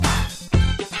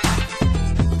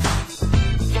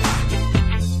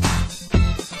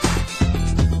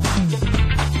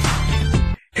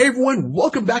Hey everyone,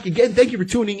 welcome back again. Thank you for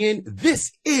tuning in.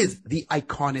 This is the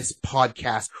iConis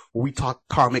podcast where we talk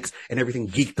comics and everything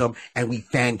geekdom and we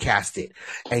fan cast it.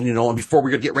 And and before we're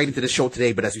going to get right into the show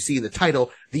today, but as you see in the title,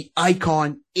 the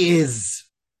icon is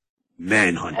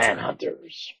Manhunter.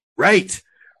 Manhunters. Right.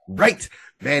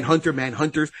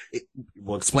 Manhunters.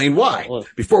 We'll explain why.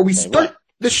 Before we start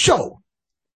the show,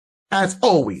 as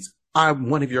always, I'm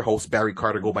one of your hosts, Barry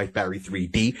Carter, go by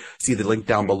Barry3D. See the link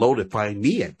down below to find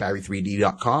me at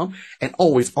Barry3D.com. And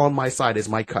always on my side is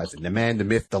my cousin, the man, the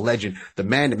myth, the legend, the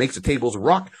man that makes the tables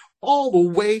rock all the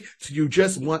way to you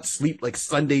just want sleep like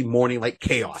Sunday morning, like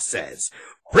Chaos says.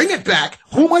 Bring it back.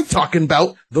 Who am I talking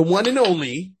about? The one and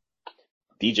only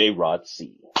DJ Rod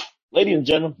C. Ladies and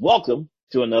gentlemen, welcome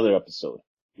to another episode.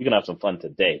 We're going to have some fun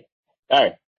today. All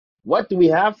right. What do we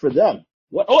have for them?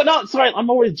 What? Oh, no, sorry. I'm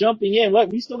always jumping in. What?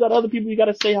 We still got other people we got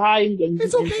to say hi and give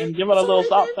it a little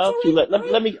shout out to.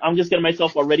 Let me, I'm just getting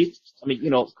myself all ready. I mean,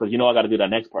 because I got to do that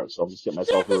next part. So I'm just getting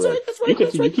myself all ready. You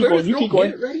keep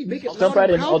going. I'll jump right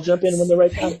in. I'll jump in when the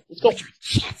right time. Let's go.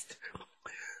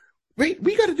 Wait,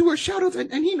 we got to do our shout outs.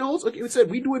 And he knows. Okay, we said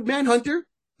we do it Manhunter.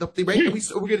 We're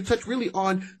going to touch really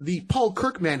on the Paul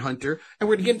Kirk Manhunter. And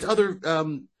we're going to get into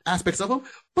other, aspects of them.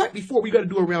 But before, we got to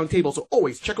do a round table. So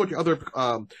always check out your other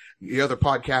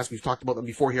podcasts. We've talked about them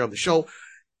before here on the show.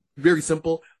 Very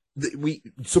simple. We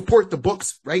support the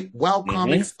books, right? Wow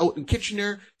Comics out in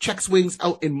Kitchener, Check Swings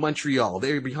out in Montreal.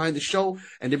 They're behind the show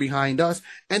and they're behind us.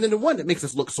 And then the one that makes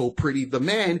us look so pretty, the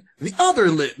man, the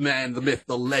other lit man, the myth,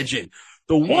 the legend,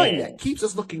 the one that keeps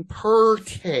us looking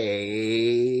pretty.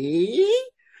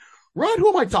 Rod, who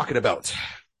am I talking about?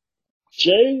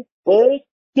 Jay Bird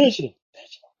Digital.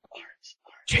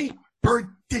 Jay Bird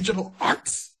Digital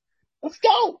Arts. Let's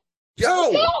go.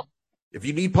 Yo. If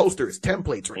you need posters,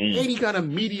 templates, or any kind of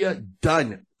media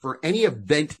done for any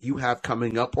event you have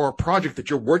coming up or a project that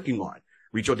you're working on,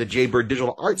 reach out to Jay Bird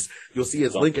Digital Arts. You'll see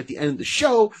his link at the end of the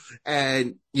show.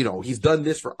 And, he's done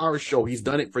this for our show. He's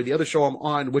done it for the other show I'm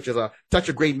on, which is a Touch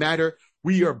of Grey Matter.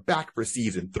 We are back for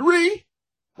season 3.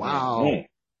 Wow.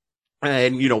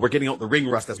 And, we're getting out the ring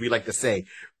rust, as we like to say.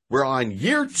 We're on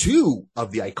year 2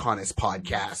 of the iConis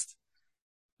podcast.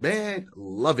 Man,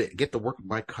 love it. Get to work with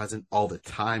my cousin all the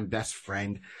time, best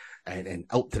friend, and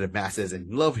out to the masses,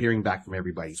 and love hearing back from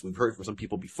everybody. So we've heard from some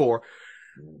people before.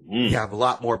 We have a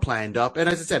lot more planned up. And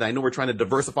as I said, I know we're trying to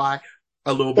diversify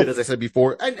a little bit, as I said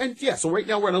before. And yeah, so right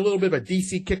now we're on a little bit of a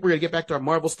DC kick. We're going to get back to our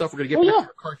Marvel stuff. We're going to get back to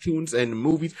our cartoons and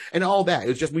movies and all that.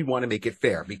 It's just we want to make it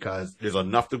fair because there's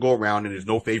enough to go around and there's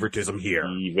no favoritism here.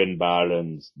 Even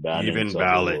balance.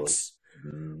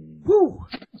 Woo.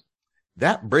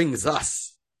 That brings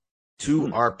us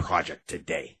to our project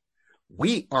today.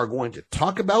 We are going to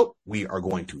talk about, we are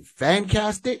going to fan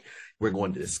cast it, we're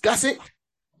going to discuss it,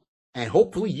 and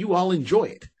hopefully you all enjoy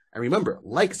it. And remember,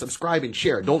 like, subscribe, and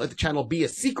share. Don't let the channel be a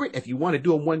secret. If you want to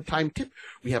do a one-time tip,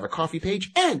 we have a coffee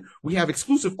page, and we have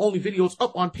exclusive only videos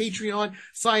up on Patreon.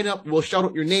 Sign up. We'll shout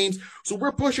out your names. So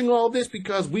we're pushing all this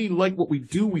because we like what we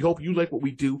do. We hope you like what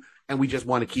we do, and we just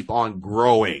want to keep on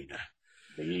growing.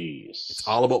 Yes. It's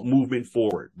all about movement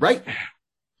forward, right?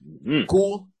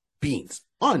 Cool beans.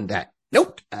 On that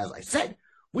note, as I said,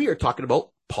 we are talking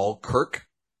about Paul Kirk,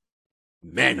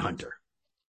 Manhunter.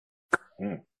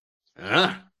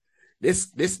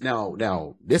 This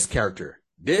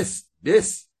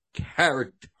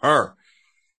character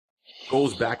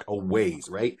goes back a ways,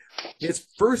 right? His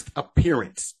first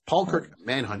appearance, Paul Kirk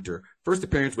Manhunter, first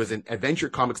appearance was in Adventure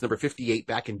Comics number 58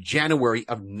 back in January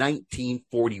of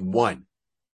 1941.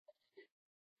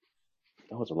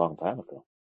 That was a long time ago.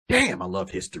 Damn, I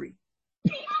love history.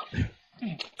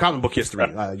 Comic book history.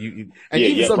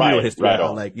 Even some real history.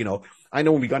 I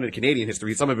know when we got into Canadian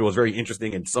history, some of it was very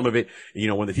interesting, and some of it,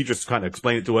 when the teachers kind of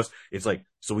explained it to us, it's like,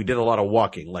 so we did a lot of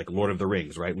walking, like Lord of the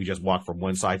Rings, right? We just walked from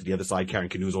one side to the other side, carrying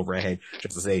canoes over our head,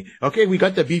 just to say, okay, we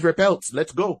got the beaver pelts,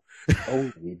 let's go.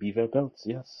 Oh, the beaver pelts,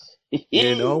 yes.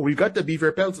 We got the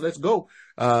beaver pelts, let's go.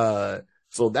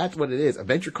 So that's what it is.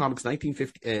 Adventure Comics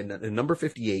 1950 and number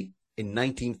 58 in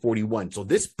 1941. So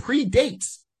this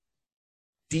predates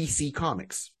DC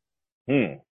Comics.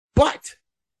 But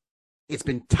it's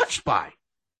been touched by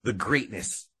the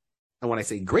greatness. And when I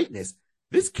say greatness,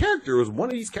 this character was one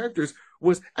of these characters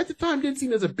was at the time didn't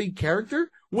seem as a big character,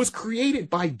 was created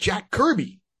by Jack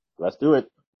Kirby. Let's do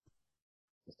it.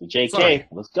 Mr. JK, sorry.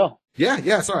 Let's go.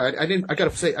 Yeah, sorry. I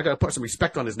gotta put some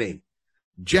respect on his name.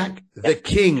 Jack the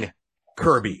King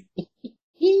Kirby.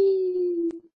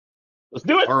 Let's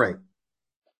do it. All right.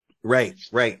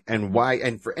 Right. And why,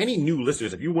 and for any new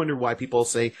listeners, if you wonder why people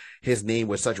say his name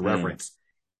with such reverence,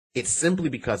 it's simply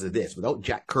because of this. Without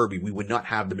Jack Kirby, we would not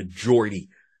have the majority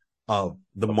of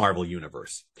the Marvel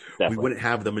universe. Definitely. We wouldn't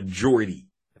have the majority,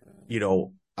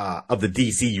 of the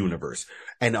DC universe,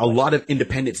 and a lot of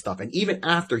independent stuff. And even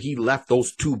after he left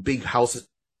those two big houses,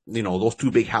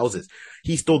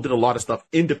 he still did a lot of stuff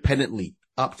independently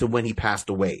up to when he passed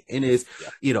away in his,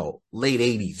 late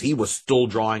 80s. He was still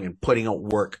drawing and putting out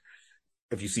work.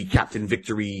 If you see Captain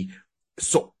Victory,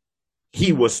 so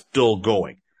he was still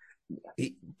going.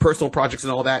 Personal projects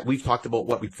and all that. We've talked about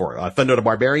what before. Thunder the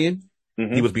Barbarian.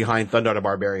 Mm-hmm. He was behind Thunder the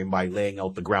Barbarian by laying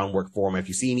out the groundwork for him. If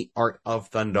you see any art of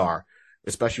Thundar,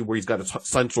 especially where he's got his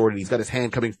sun sword and he's got his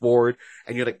hand coming forward,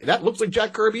 and you're like, that looks like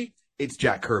Jack Kirby. It's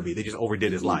Jack Kirby. They just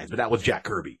overdid his lines, but that was Jack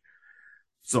Kirby.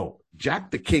 So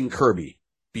Jack the King Kirby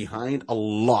behind a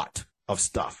lot of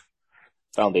stuff.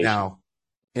 Foundation. Now,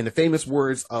 in the famous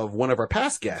words of one of our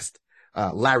past guests,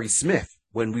 Larry Smith,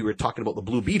 when we were talking about the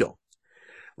Blue Beetle,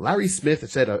 Larry Smith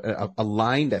said a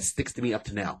line that sticks to me up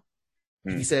to now.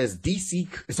 He says,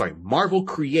 Marvel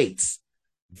creates,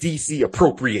 DC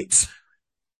appropriates.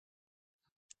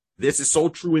 This is so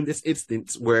true in this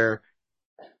instance where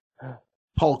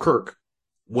Paul Kirk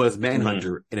was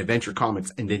Manhunter in Adventure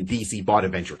Comics, and then DC bought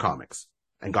Adventure Comics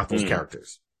and got those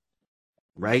characters.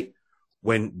 Right?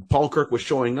 When Paul Kirk was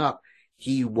showing up,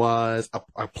 he was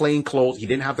a plain clothes. He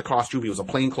didn't have the costume. He was a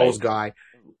plain clothes guy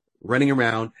running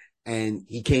around, and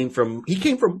he came from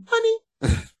honey,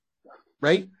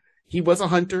 right? He was a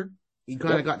hunter. He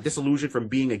kind of got disillusioned from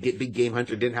being a big game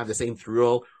hunter. Didn't have the same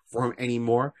thrill for him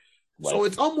anymore. Right. So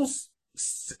it's almost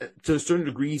to certain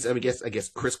degrees, I guess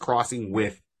crisscrossing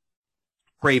with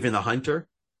Kraven the Hunter.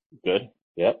 Good.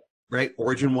 Yep. Right.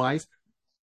 Origin wise.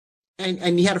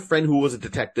 And he had a friend who was a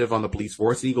detective on the police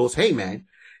force, and he goes, "Hey man,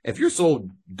 if you're so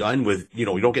done with, you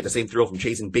don't get the same thrill from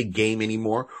chasing big game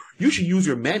anymore, you should use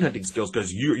your manhunting skills,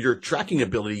 because your tracking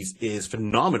abilities is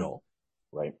phenomenal.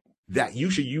 Right. That you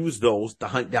should use those to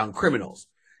hunt down criminals."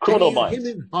 Criminal minds.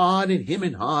 Him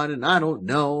and Han, and I don't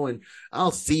know, and I'll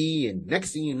see, and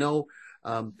next thing you know,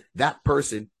 that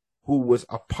person who was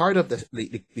a part of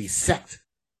the sect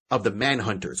of the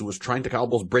Manhunters, who was trying to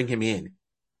almost bring him in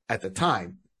at the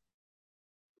time,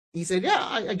 he said, "Yeah,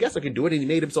 I guess I can do it," and he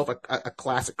made himself a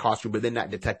classic costume, but then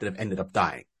that detective ended up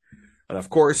dying. And of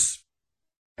course,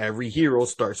 every hero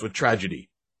starts with tragedy.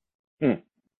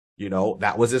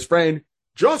 That was his friend,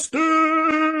 Justice!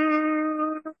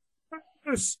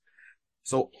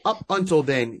 So up until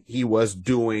then, he was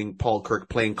doing Paul Kirk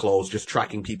plain clothes, just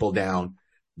tracking people down,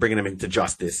 bringing them into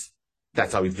justice.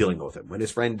 That's how he's dealing with him. When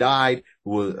his friend died,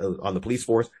 who was on the police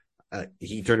force,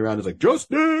 he turned around and was like,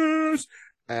 "Justice!"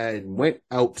 and went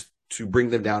out to bring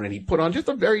them down. And he put on just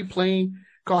a very plain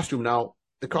costume. Now,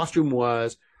 the costume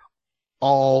was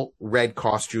all red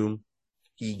costume.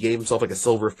 He gave himself like a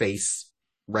silver face,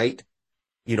 right?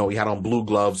 He had on blue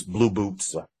gloves, blue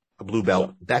boots, a blue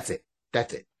belt. That's it.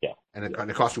 Yeah. And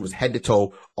the costume was head to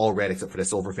toe, all red except for the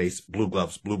silver face, blue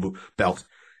gloves, blue belt.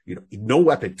 No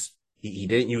weapons. He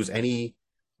didn't use any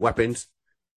weapons.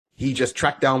 He just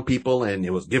tracked down people, and it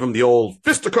was give him the old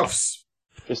fisticuffs.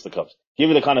 Fisticuffs. Give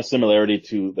it a kind of similarity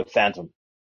to the Phantom,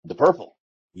 the purple.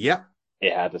 Yep.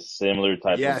 It had a similar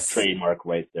type of trademark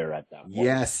right there at that point.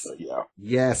 Yes. So, yeah.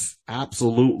 Yes,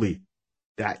 absolutely.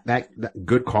 That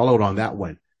good call out on that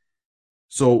one.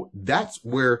 So that's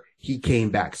where he came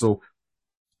back. So,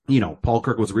 Paul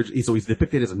Kirk was originally, so he's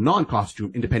depicted as a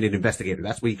non-costume independent investigator.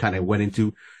 That's what he kind of went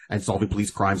into, and solving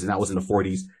police crimes. And that was in the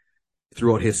 40s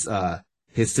throughout his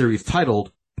series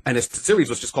titled, and his series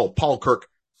was just called Paul Kirk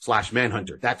 /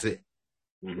 Manhunter. That's it.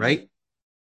 Right?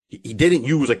 He didn't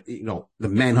use the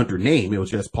Manhunter name. It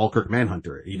was just Paul Kirk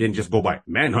Manhunter. He didn't just go by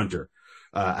Manhunter,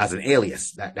 as an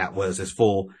alias. That was his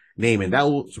full name. And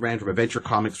that ran from Adventure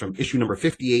Comics from issue number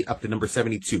 58 up to number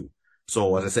 72.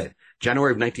 So, as I said,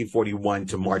 January of 1941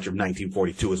 to March of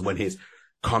 1942 is when his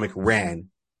comic ran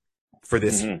for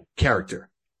this character,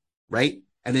 right?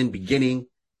 And then beginning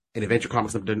in Adventure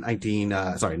Comics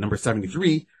number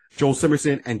 73, Joel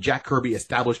Simerson and Jack Kirby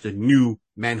established a new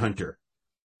Manhunter.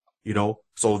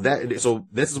 So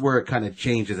this is where it kind of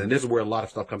changes, and this is where a lot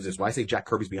of stuff comes in. So I say Jack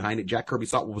Kirby's behind it. Jack Kirby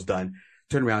saw what was done,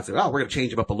 turned around and said, "Oh, we're going to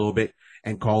change him up a little bit,"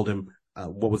 and called him,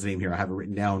 what was the name here? I have it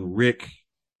written down. Rick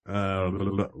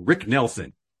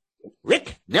Nelson.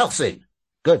 Rick Nelson.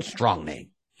 Good, strong name.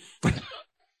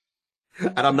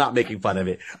 And I'm not making fun of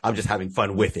it. I'm just having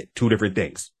fun with it. Two different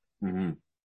things.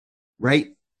 Right?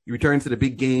 He returns to the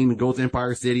big game and goes to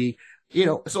Empire City.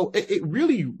 So it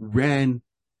really ran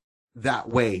that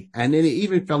way. And then it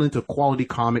even fell into Quality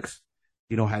Comics,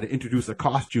 had to introduce a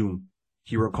costume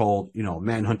hero called,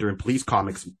 Manhunter in Police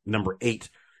Comics number 8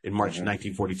 in March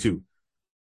 1942.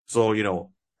 So,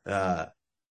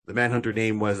 the Manhunter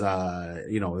name was,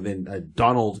 then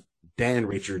Donald Dan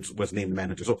Richards was named the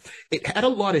Manhunter. So it had a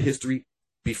lot of history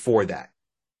before that.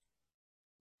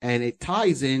 And it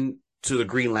ties in to the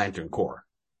Green Lantern Corps.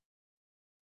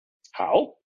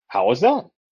 How? How is that?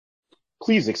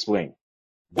 Please explain.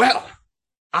 Well,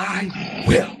 I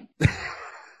will.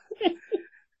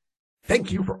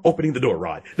 Thank you for opening the door,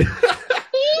 Rod.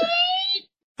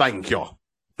 Thank you.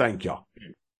 Thank you.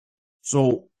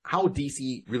 So how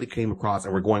DC really came across,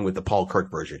 and we're going with the Paul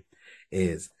Kirk version,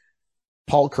 is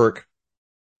Paul Kirk,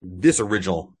 this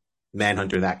original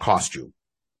Manhunter, that costume,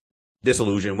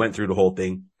 disillusioned, went through the whole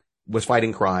thing, was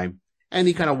fighting crime, and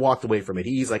he kind of walked away from it.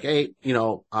 He's like, hey,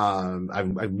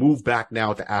 I've moved back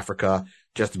now to Africa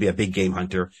just to be a big game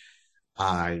hunter.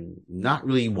 I'm not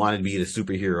really wanting to be the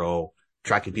superhero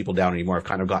tracking people down anymore. I've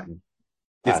kind of gotten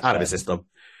this out of his system.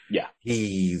 Yeah.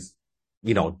 He's,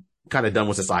 kind of done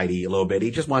with society a little bit.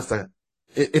 He just wants to,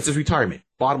 it's his retirement.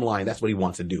 Bottom line, that's what he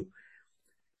wants to do.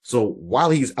 So while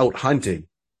he's out hunting,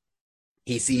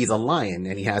 he sees a lion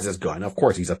and he has his gun. Of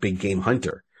course, he's a big game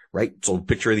hunter, right? So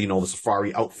picture, the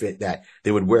safari outfit that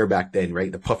they would wear back then,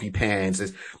 right? The puffy pants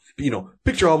is,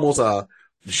 picture almost,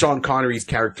 Sean Connery's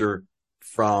character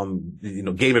from,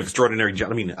 Game of Extraordinary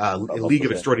Gentlemen, League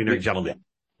of Extraordinary Gentlemen.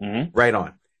 Mm-hmm. Right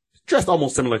on. Dressed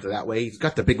almost similar to that way. He's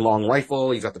got the big long rifle.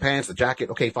 He's got the pants, the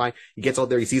jacket. Okay, fine. He gets out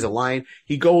there. He sees a lion.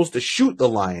 He goes to shoot the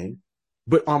lion,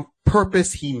 but on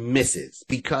purpose, he misses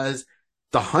because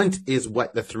the hunt is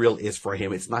what the thrill is for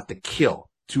him. It's not the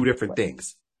kill. Two different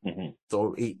things. Mm-hmm.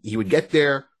 So he would get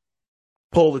there,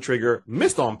 pull the trigger,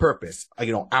 missed on purpose.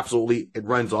 Absolutely. It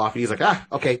runs off. And he's like,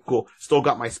 okay, cool. Still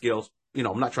got my skills.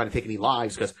 I'm not trying to take any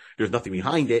lives because there's nothing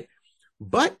behind it.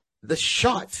 But the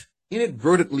shot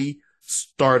inadvertently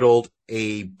startled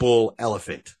a bull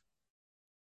elephant.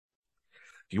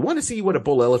 If you want to see what a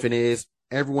bull elephant is,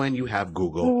 everyone, you have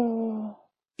Google.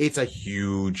 It's a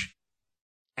huge,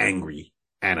 angry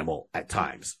animal at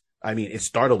times. I mean, it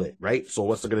startled it, right? So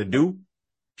what's it going to do?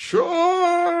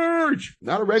 Charge!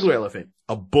 Not a regular elephant,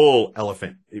 a bull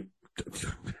elephant.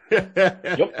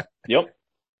 Yep.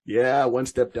 Yeah, one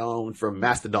step down from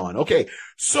Mastodon. Okay,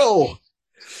 so,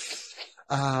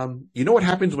 what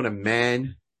happens when a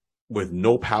man with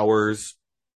no powers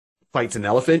fights an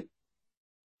elephant?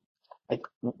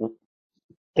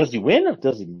 Does he win or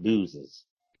does he lose?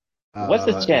 What's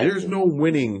the chance? There's no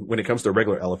winning when it comes to a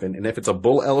regular elephant. And if it's a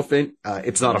bull elephant,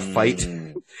 it's not a fight.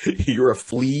 You're a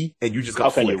flea and you just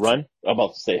got flicked. How can you run? I'm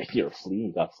about to say, you're a flea,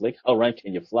 you got flicked. How run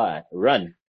can you fly?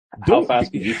 Run. How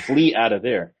fast can you flee out of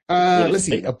there? Let's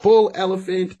see. A bull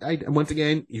elephant, once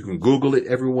again, you can Google it,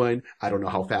 everyone. I don't know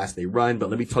how fast they run, but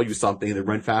let me tell you something. They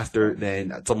run faster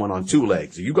than someone on 2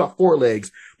 legs. If you got 4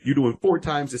 legs, you're doing 4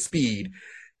 times the speed,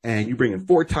 and you bring in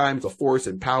 4 times the force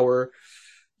and power.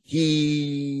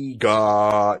 He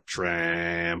got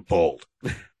trampled.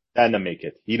 Didn't make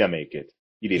it. He didn't make it.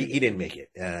 He didn't make it.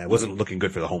 It wasn't looking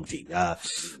good for the home team.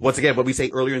 Once again, what we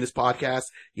say earlier in this podcast,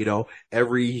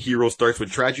 every hero starts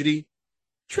with tragedy.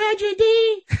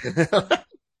 Tragedy!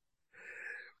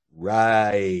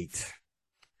 Right.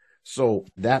 So,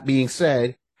 that being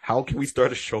said, how can we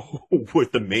start a show where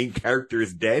the main character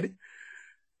is dead?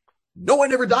 No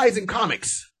one ever dies in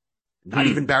comics. Not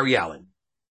even Barry Allen.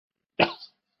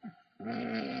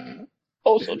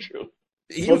 Oh, so true.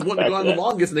 He was one that gone the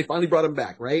longest, and they finally brought him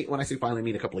back, right? When I say finally, I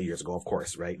mean a couple of years ago, of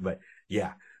course, right? But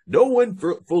yeah, no one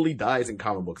fully dies in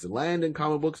comic books. And land in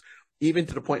comic books, even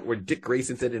to the point where Dick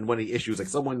Grayson said in one of the issues, like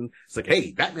someone's like,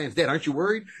 hey, Batman's dead, aren't you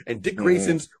worried? And Dick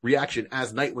Grayson's reaction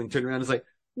as Nightwing turned around is like,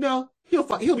 no, he'll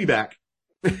be back.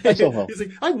 He's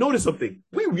like, I've noticed something.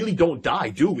 We really don't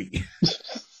die, do we?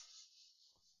 It's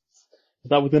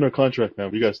not within our contract, man.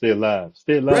 We gotta stay alive.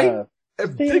 Stay alive. Right?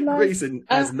 If Dick Grayson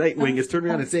as Nightwing is turning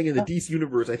around and saying in the DC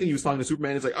universe, I think he was talking to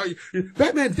Superman, it's like,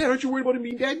 Batman's dead, aren't you worried about him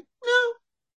being dead? No,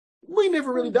 we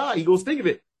never really die. He goes, think of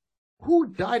it. Who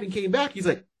died and came back? He's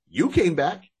like, you came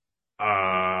back.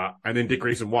 And then Dick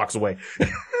Grayson walks away.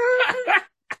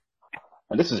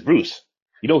 And this is Bruce.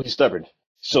 He's stubborn.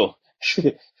 So,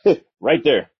 right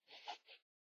there.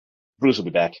 Bruce will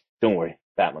be back. Don't worry.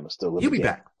 Batman will still live. He'll be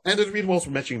back. And there's a reason why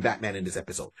we're mentioning Batman in this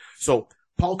episode. So,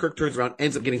 Paul Kirk turns around,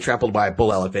 ends up getting trampled by a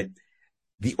bull elephant.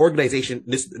 The organization,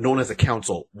 this known as a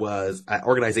council, was an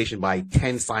organization by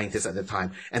 10 scientists at the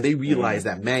time, and they realized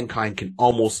that mankind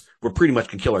pretty much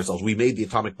can kill ourselves. We made the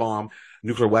atomic bomb,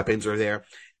 nuclear weapons are there.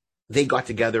 They got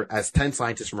together as 10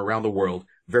 scientists from around the world,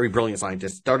 very brilliant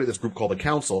scientists, started this group called the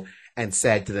Council, and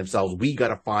said to themselves, we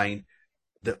gotta find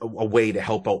a way to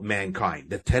help out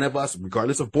mankind. The 10 of us,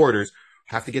 regardless of borders,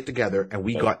 have to get together, and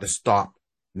we got to stop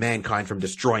mankind from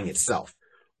destroying itself.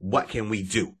 What can we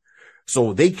do?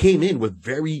 So they came in with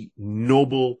very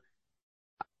noble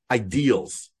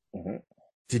ideals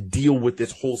to deal with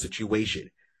this whole situation.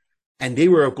 And they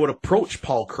were going to approach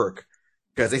Paul Kirk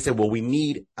because they said, well, we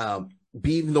need,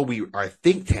 even though we are a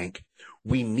think tank,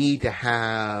 we need to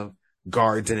have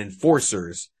guards and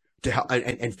enforcers to help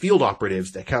and field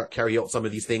operatives that carry out some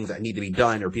of these things that need to be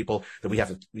done, or people that we have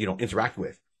to, interact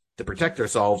with to protect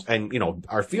ourselves and,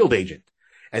 our field agent.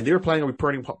 And they were planning on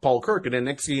reporting Paul Kirk. And then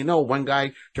next thing you know, one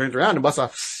guy turns around and busts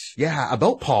off, yeah,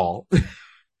 about Paul.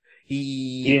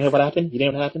 You didn't know what happened?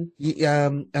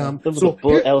 So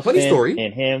here, funny story.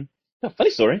 And him. No,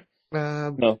 funny story.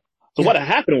 No. So yeah. what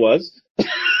happened was.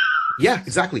 Yeah,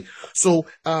 exactly. So,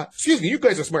 excuse me, you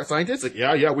guys are smart scientists. Like,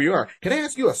 yeah, we are. Can I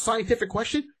ask you a scientific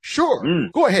question? Sure.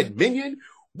 Go ahead, minion.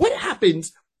 What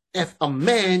happens if a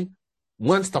man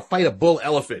wants to fight a bull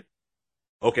elephant?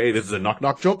 Okay, this is a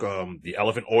knock-knock joke. The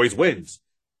elephant always wins.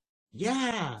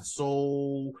 Yeah,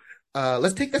 so,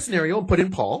 let's take that scenario and put in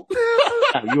Paul.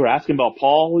 You were asking about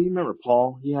Paul. Well, you remember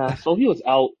Paul? Yeah. So he was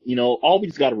out, all we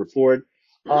just got to report.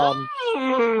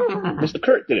 Mr.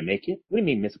 Kirk didn't make it. What do you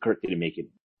mean Mr. Kirk didn't make it?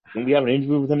 When we have an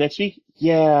interview with him next week?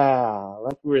 Yeah,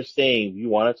 like we were saying, you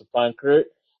wanted to find Kurt.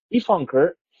 We found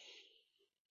Kurt.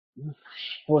 It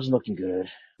wasn't looking good.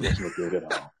 It wasn't looking good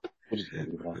at all.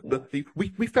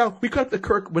 We got the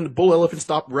Kirk when the bull elephant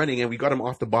stopped running, and we got him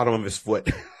off the bottom of his foot.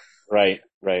 Right.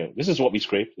 This is what we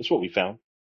scraped. This is what we found.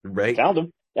 Right. Found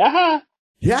him. Aha!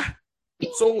 Yeah.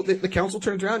 So the council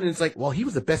turns around and it's like, well, he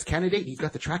was the best candidate. He's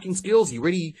got the tracking skills. He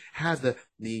already has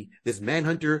this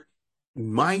Manhunter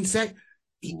mindset.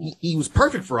 He was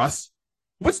perfect for us.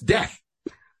 What's death?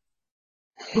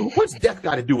 What's death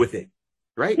got to do with it?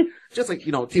 Right? Just like,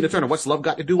 Tina Turner, what's love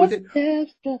got to do with it?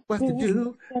 What's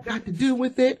got to do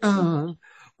with it?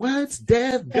 What's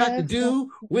death got to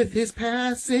do with his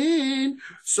passing?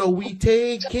 So we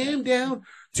take him down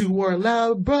to our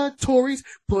laboratories,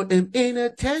 put him in a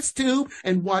test tube,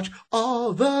 and watch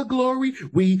all the glory.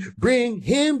 We bring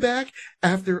him back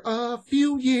after a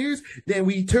few years. Then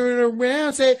we turn around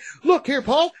and say, look here,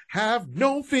 Paul, have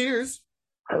no fears.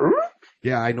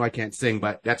 Yeah, I know I can't sing,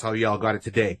 but that's how y'all got it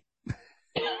today.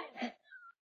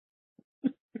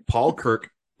 Paul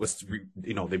Kirk was,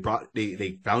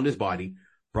 they found his body,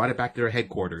 brought it back to their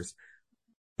headquarters,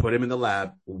 put him in the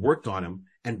lab, worked on him,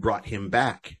 and brought him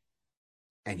back.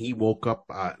 And he woke up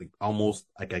almost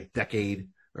like a decade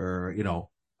or,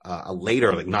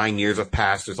 later, like 9 years have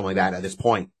passed or something like that at this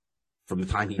point from the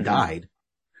time he died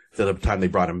to the time they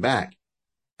brought him back.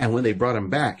 And when they brought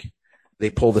him back, they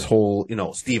pulled this whole,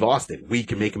 Steve Austin, we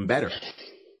can make him better.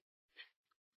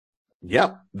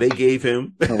 Yep. They gave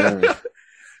him,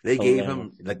 gave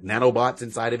him like nanobots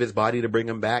inside of his body to bring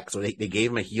him back. So they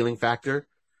gave him a healing factor.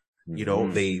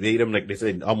 They made him, like they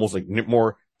said, almost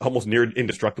near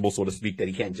indestructible, so to speak, that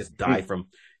he can't just die from,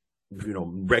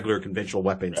 regular conventional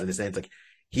weapons. In the sense, like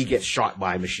he gets shot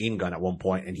by a machine gun at one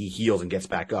point and he heals and gets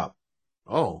back up.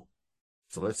 Oh,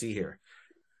 so let's see here.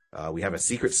 We have a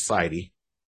secret society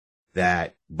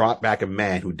that brought back a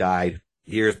man who died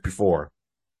years before.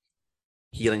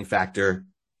 Healing factor,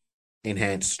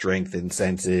 enhanced strength and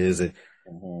senses,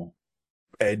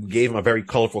 and gave him a very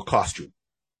colorful costume.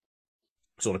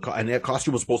 So and that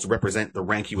costume was supposed to represent the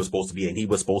rank he was supposed to be, and he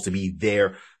was supposed to be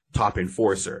their top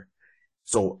enforcer.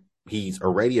 So he's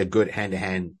already a good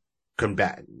hand-to-hand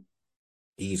combatant.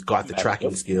 He's got the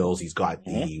tracking skills. He's got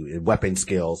the weapon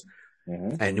skills.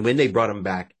 And when they brought him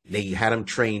back, they had him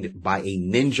trained by a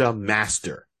ninja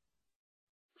master.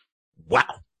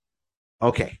 Wow.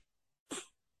 Okay.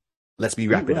 Let's be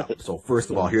wrapping up. So first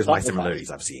of all, here's my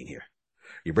similarities I'm seeing here.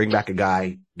 You bring back a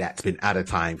guy that's been out of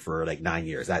time for like 9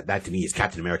 years. That to me is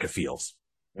Captain America feels.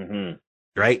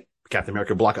 Right? Captain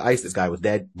America block of ice. This guy was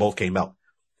dead. Both came out.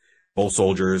 Both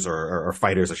soldiers or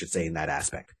fighters, I should say, in that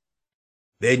aspect.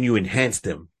 Then you enhanced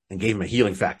him and gave him a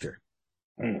healing factor.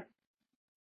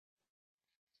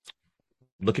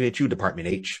 Looking at you, Department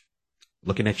H.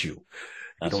 Looking at you.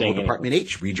 You don't know Department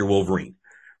H? Read your Wolverine.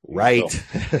 Right?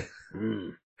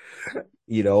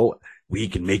 We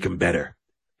can make him better.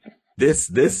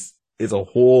 This is a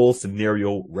whole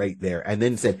scenario right there. And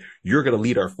then said, you're going to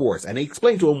lead our force. And they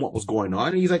explained to him what was going on.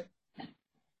 And he's like,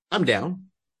 I'm down.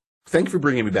 Thank you for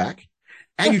bringing me back.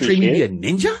 And you trained me to be a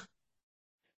ninja?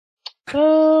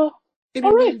 All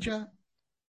right. Ninja.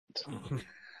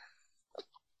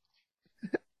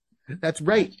 That's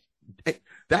right.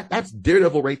 That's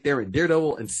Daredevil right there. And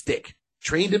Daredevil and Stick.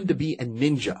 Trained him to be a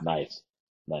ninja. Nice.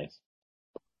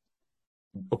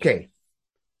 Okay.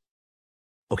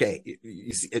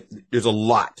 You see, there's a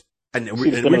lot. And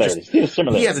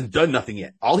he hasn't done nothing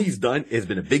yet. All he's done is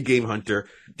been a big game hunter,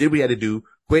 did what he had to do,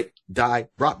 quit, die,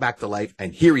 brought back to life,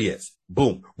 and here he is.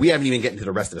 Boom. We haven't even gotten to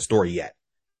the rest of the story yet.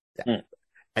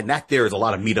 And that there is a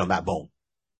lot of meat on that bone.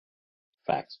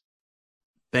 Facts.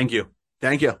 Thank you.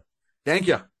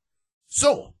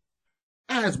 So,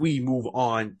 as we move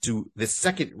on to the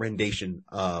second rendition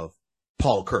of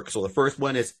Paul Kirk. So the first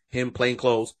one is him plain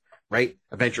clothes, right?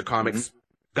 Adventure Comics. Mm-hmm.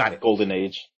 Got it. Golden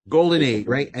Age,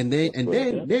 right? And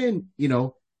then,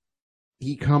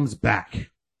 he comes back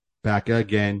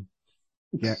again.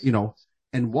 Yeah,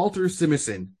 and Walter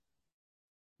Simonson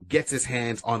gets his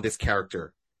hands on this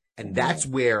character. And that's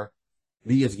where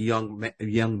me as a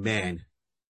young man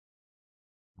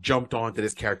jumped onto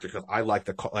this character because I liked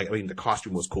the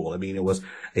costume was cool. I mean, it was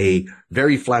a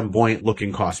very flamboyant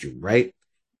looking costume, right?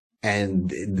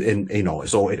 And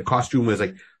so the costume was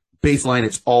like baseline,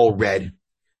 it's all red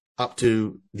up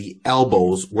to the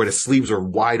elbows where the sleeves are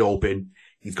wide open.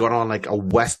 He's got on like a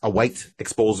white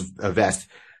exposed vest.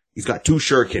 He's got two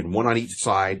shuriken, one on each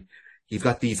side. He's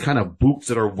got these kind of boots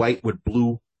that are white with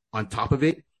blue on top of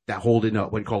it that hold in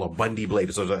what you call a Bundy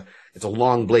blade. So it's a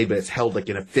long blade, but it's held like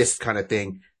in a fist kind of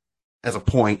thing as a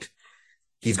point.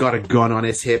 He's got a gun on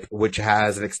his hip, which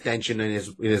has an extension in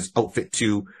his outfit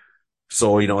too.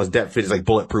 So, his depth fit is like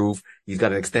bulletproof. He's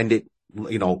got an extended,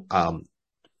 rifle,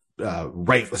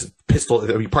 pistol.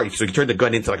 So you turn the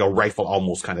gun into like a rifle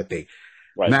almost kind of thing.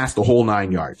 Right. Mask the whole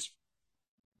 9 yards.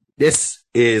 This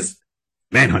is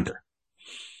Manhunter.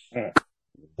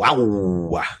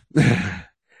 Wow.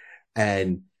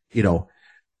 And,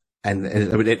 and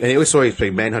it was always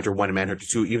playing Manhunter 1 and Manhunter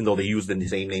 2, even though they used the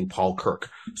same name, Paul Kirk.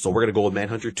 So we're going to go with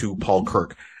Manhunter 2, Paul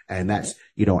Kirk. And that's,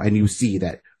 and you see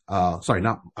that,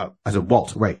 as a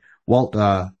Walt, right? Walt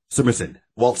Simonson,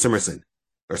 or Simonson,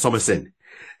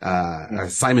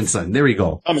 Simonson. There we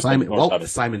go. Walt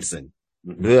Simonson.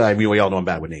 Mm-hmm. I mean, we all know I'm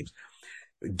bad with names.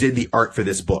 Did the art for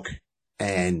this book,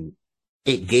 and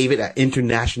it gave it an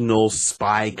international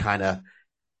spy kind of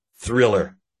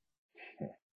thriller.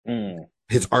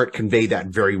 His art conveyed that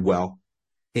very well.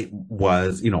 It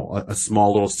was, a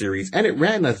small little series, and it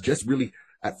ran as just really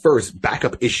at first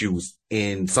backup issues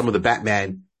in some of the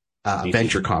Batman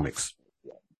Adventure Comics.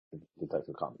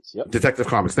 Detective Comics. Yep. Detective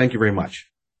Comics. Thank you very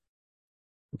much.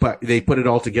 But they put it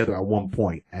all together at one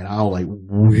point, and I was like,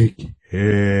 wicked.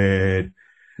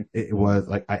 It was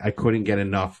like, I couldn't get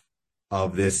enough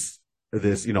of this,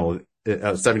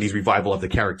 70s revival of the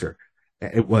character.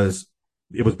 It was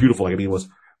beautiful. Like, I mean, it was,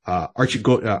 Archie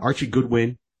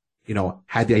Goodwin,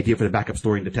 had the idea for the backup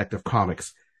story in Detective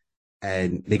Comics,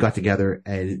 and they got together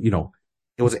and,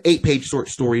 it was an 8-page short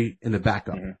story in the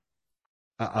backup,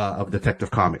 of Detective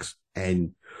Comics.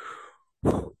 And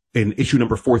in issue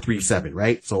number 437,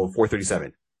 right? So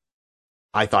 437,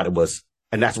 I thought it was,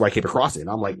 and that's where I came across it. And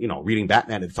I'm like, reading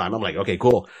Batman at the time, I'm like, okay,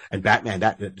 cool. And Batman,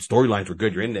 the storylines were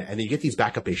good. You're in there. And then you get these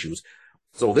backup issues.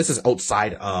 So this is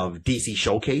outside of DC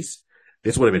Showcase.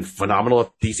 This would have been phenomenal if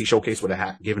DC Showcase would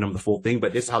have given them the full thing.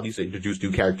 But this is how these introduce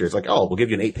new characters. Like, oh, we'll give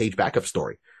you an 8-page backup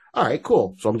story. All right,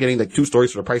 cool. So I'm getting like 2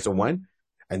 stories for the price of 1.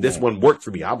 And this one worked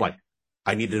for me. I'm like,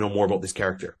 I need to know more about this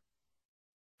character.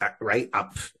 Right?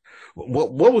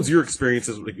 What was your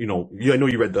experiences? I know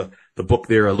you read the book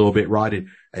there a little bit, Rod,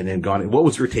 and then gone. What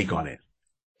was your take on it?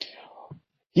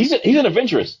 He's an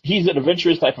adventurous. He's an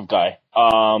adventurous type of guy.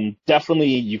 Definitely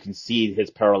you can see his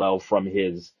parallel from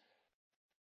his,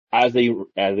 as they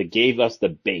gave us the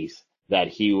base that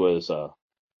he was a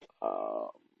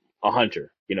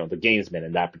hunter, the gamesman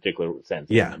in that particular sense.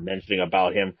 Yeah. And mentioning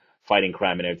about him fighting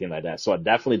crime and everything like that. So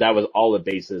definitely that was all the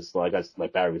basis, like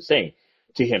Barry was saying,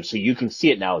 to him. So you can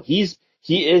see it now. He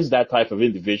is that type of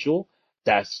individual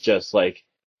that's just like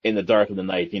in the dark of the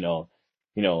night,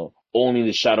 only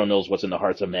the shadow knows what's in the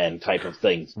hearts of men type of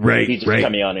things. Right. He's just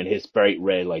coming on in his bright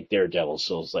red like Daredevil.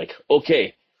 So it's like,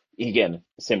 okay, again,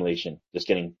 simulation, just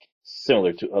getting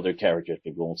similar to other characters.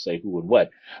 People won't say who and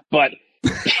what, but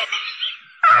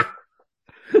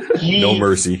no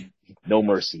mercy. No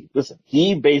mercy. Listen,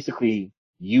 he basically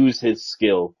used his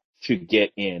skill to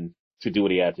get in to do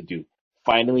what he had to do.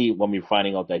 Finally, when we were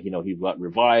finding out that, he got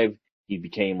revived, he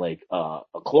became like a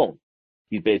clone.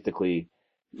 He basically,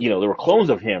 there were clones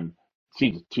of him.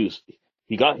 They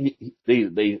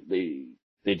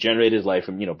generated his life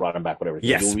and, brought him back, whatever.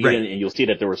 Yes, you'll read right. it and you'll see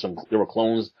that there were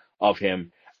clones of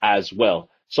him as well.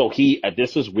 So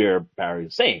this is where Barry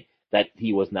is saying that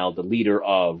he was now the leader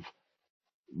of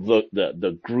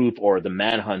the group or the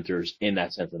Manhunters in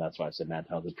that sense. And that's why I said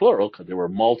Manhunters plural, because there were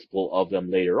multiple of them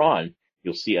later on.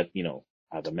 You'll see it,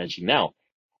 as I mentioned now.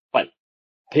 But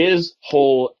his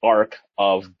whole arc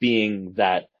of being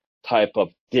that type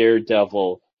of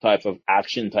daredevil, type of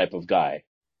action type of guy,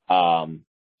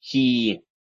 he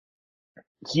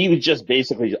was just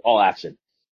basically all action.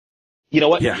 You know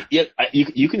what? Yeah.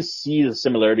 You can see the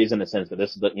similarities in the sense that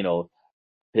this is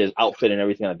his outfit and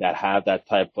everything like that have that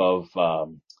type of, what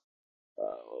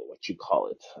you call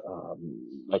it,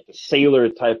 like the sailor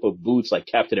type of boots, like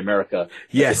Captain America,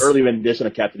 Yes. the early rendition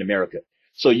of Captain America.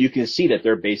 So you can see that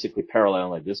they're basically paralleling,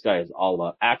 like this guy is all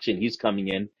about action. He's coming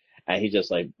in and he just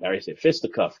like Barry said,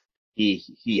 fisticuff. He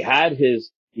had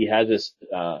his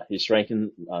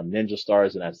ranking ninja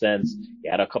stars in that sense. He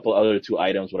had a couple other 2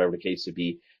 items, whatever the case to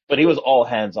be, but he was all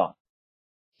hands on.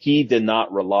 He did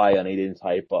not rely on any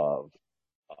type of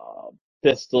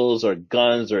pistols or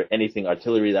guns or anything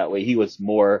artillery that way. He was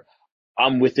more,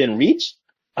 I'm within reach.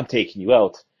 I'm taking you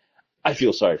out. I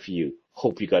feel sorry for you.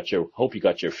 Hope you got your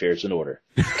affairs in order.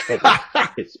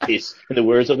 It's in the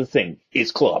words of the thing,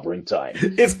 it's clobbering time.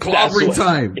 It's clobbering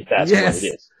time. That's yes. what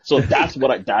it is. So that's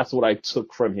what I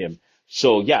took from him.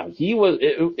 So yeah, he's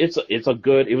a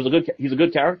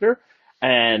good character,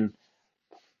 and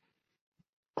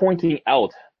pointing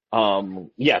out,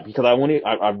 because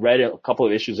I read a couple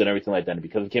of issues and everything like that, and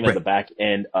because it came at the back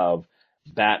end of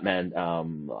Batman,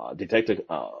 Detective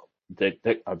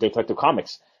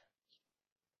Comics.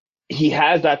 He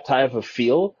has that type of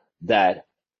feel that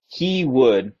he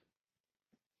would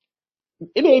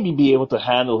maybe be able to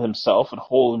handle himself and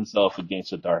hold himself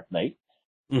against the Dark Knight.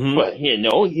 Mm-hmm. But he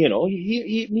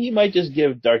might just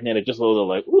give Dark Knight just a little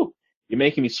like, ooh, you're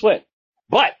making me sweat.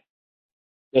 But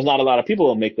there's not a lot of people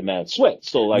who make the man sweat.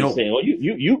 So like saying, well,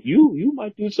 you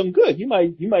might do some good. You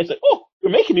might say, oh,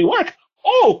 you're making me work.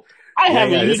 Oh, I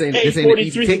haven't used this ain't an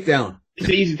easy takedown. It's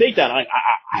an easy takedown.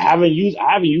 I haven't used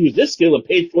this skill in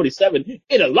page 47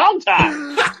 in a long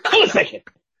time. Hold a second.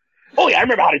 Oh yeah, I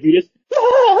remember how to do this.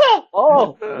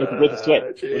 Oh, with the sweat.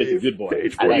 But it's a good boy.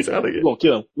 Page 47. We're gonna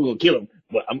kill him. We're gonna kill him.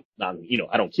 But I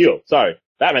don't kill. Sorry,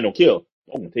 Batman don't kill.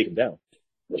 I'm gonna take him down.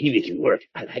 But he makes you work.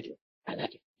 I like it.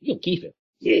 You can keep him.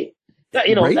 Yeah.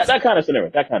 That kind of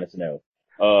scenario.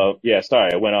 Yeah.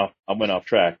 Sorry, I went off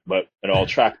track. But I'll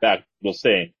track back. Was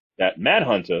saying that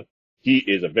Manhunter. He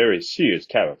is a very serious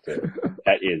character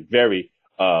that is very,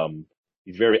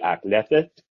 he's very athletic.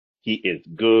 He is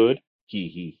good.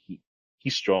 He's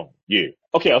strong. Yeah.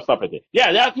 Okay, I'll stop right there.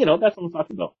 Yeah, that's what I'm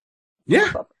talking about.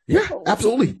 Yeah,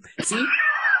 absolutely. See,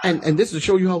 and this is to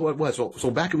show you how it was. So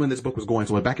back when this book was going,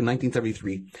 so back in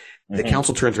 1973, the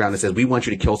council turns around and says, "We want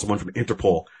you to kill someone from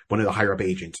Interpol, one of the higher up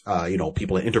agents,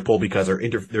 people at Interpol, because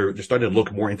they're starting to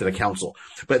look more into the council."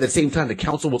 But at the same time, the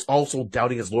council was also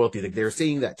doubting his loyalty. Like they're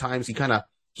seeing that times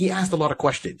he asked a lot of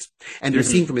questions, and they're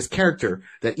seeing from his character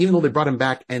that even though they brought him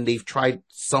back and they've tried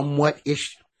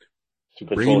somewhat-ish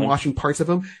brainwashing parts of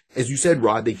him, as you said,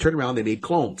 Rod, they turned around, they made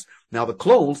clones. Now the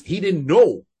clones, he didn't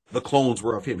know the clones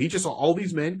were of him. He just saw all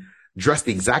these men dressed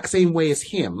the exact same way as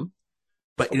him,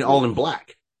 but all in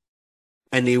black.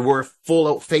 And they wore full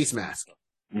out face masks.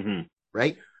 Mm-hmm.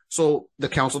 Right? So the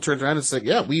council turns around and says,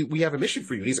 yeah, we have a mission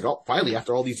for you. And he's like, oh, finally,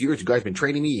 after all these years, you guys have been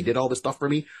training me. You did all this stuff for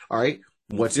me. All right.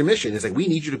 What's your mission? It's like, we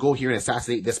need you to go here and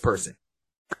assassinate this person.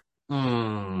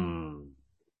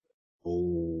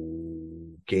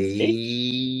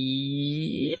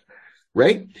 Okay.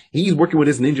 Right? He's working with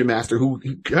his ninja master who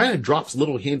he kind of drops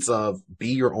little hints of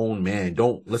be your own man.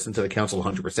 Don't listen to the council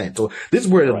 100%. So this is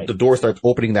where the door starts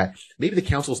opening that maybe the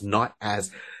council's not as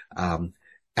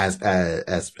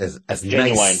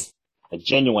genuine, as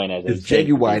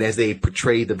genuine as they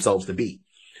portray themselves to be.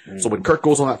 So when Kirk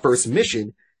goes on that first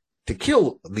mission to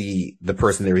kill the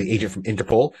person there, the agent from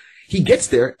Interpol, he gets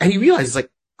there and he realizes like,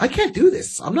 I can't do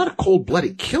this. I'm not a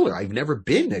cold-blooded killer. I've never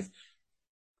been.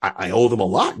 I owe them a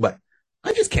lot, but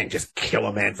I just can't just kill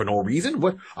a man for no reason.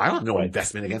 I don't have no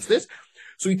investment against this.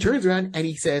 So he turns around and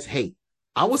he says, hey,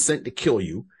 I was sent to kill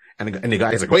you. And the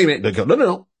guy is like, wait a minute. They go,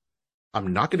 no.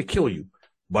 I'm not going to kill you,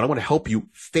 but I want to help you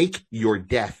fake your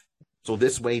death. So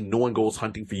this way, no one goes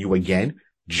hunting for you again.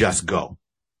 Just go.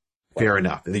 Fair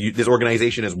enough. This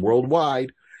organization is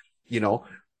worldwide,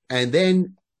 and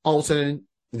then all of a sudden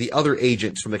the other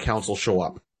agents from the council show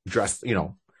up dressed, say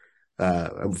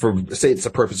it's a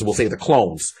purpose, we'll say the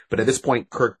clones. But at this point,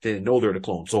 Kirk didn't know they're the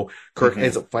clones. So Kirk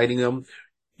ends up fighting them.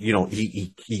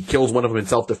 He kills one of them in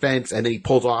self-defense, and then he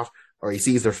pulls off, or he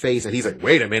sees their face, and he's like,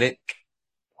 wait a minute.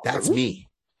 That's me.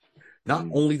 Not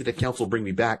only did the council bring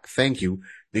me back, thank you,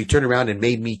 they turned around and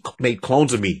made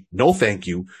clones of me. No, thank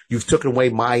you. You've taken away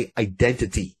my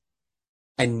identity.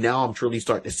 And now I'm truly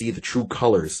starting to see the true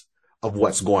colors of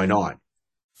what's going on.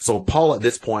 So Paul at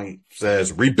this point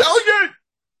says, rebellion!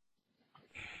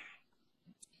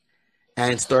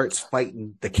 And starts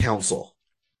fighting the council.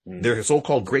 Their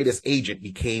so-called greatest agent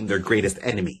became their greatest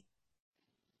enemy.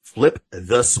 Flip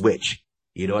the switch.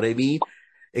 You know what I mean?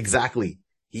 Exactly.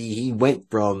 He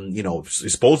went from,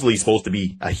 supposedly supposed to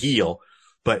be a heel,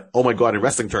 but oh my God, in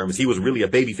wrestling terms, he was really a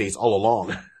babyface all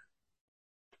along.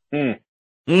 Hmm.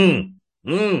 Mm.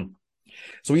 Mm.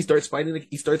 So he starts fighting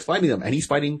them, and he's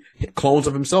fighting clones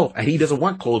of himself, and he doesn't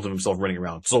want clones of himself running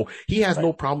around. So he has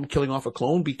no problem killing off a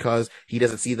clone because he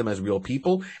doesn't see them as real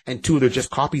people. And two, they're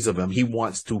just copies of him. He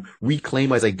wants to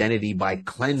reclaim his identity by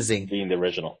cleansing. Being the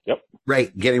original. Yep.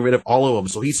 Right. Getting rid of all of them.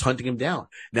 So he's hunting him down.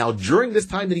 Now, during this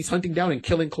time that he's hunting down and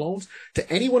killing clones, to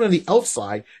anyone on the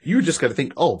outside, you're just going to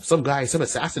think, oh, some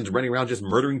assassins running around just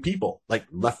murdering people, like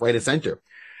left, right, and center.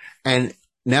 And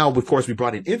now, of course, we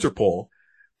brought in Interpol.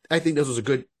 I think this was a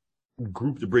good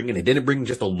group to bring in. It didn't bring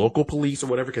just a local police or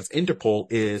whatever, because Interpol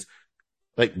is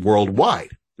like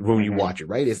worldwide when you watch it,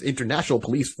 right? It's international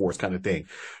police force kind of thing.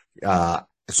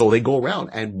 So they go around,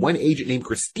 and one agent named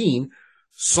Christine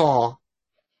saw,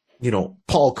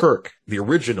 Paul Kirk, the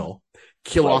original,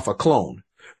 kill off a clone.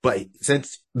 But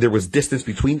since there was distance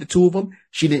between the two of them,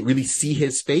 she didn't really see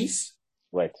his face.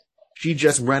 Right. She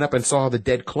just ran up and saw the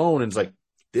dead clone and was like,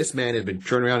 this man has been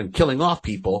turning around and killing off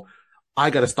people. I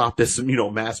got to stop this,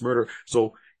 mass murder.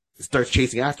 So starts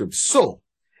chasing after him. So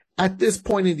at this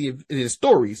point in his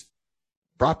stories,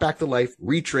 brought back to life,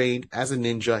 retrained as a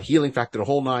ninja, healing factor, the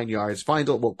whole 9 yards, finds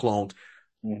out what cloned.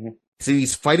 So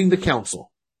he's fighting the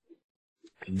council.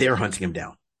 They're hunting him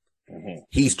down.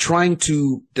 He's trying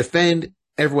to defend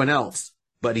everyone else,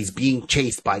 but he's being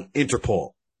chased by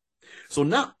Interpol. So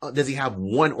not does he have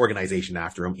one organization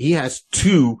after him, he has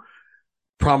two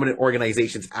prominent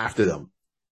organizations after them.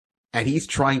 And he's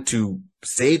trying to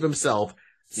save himself,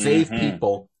 save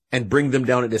people, and bring them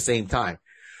down at the same time.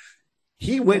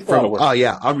 He went from, oh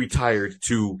yeah, I'm retired,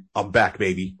 to I'm back,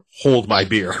 baby. Hold my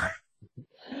beer.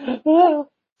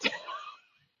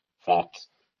 Facts.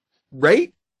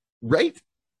 Right?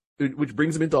 Which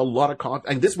brings him into a lot of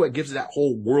content. And this is what gives it that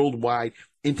whole worldwide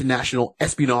international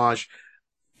espionage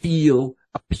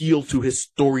appeal to his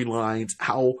storylines,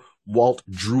 how Walt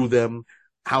drew them,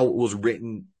 how it was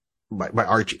written by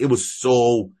Archie. It was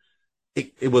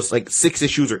it was like 6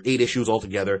 issues or 8 issues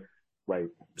altogether. Right.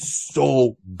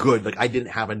 So good. Like, I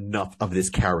didn't have enough of this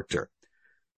character.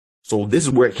 So this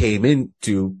is where it came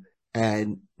into,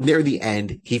 and near the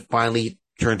end, he finally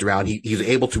turns around. He's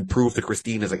able to prove to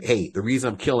Christine, is like, hey, the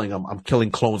reason I'm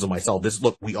killing clones of myself.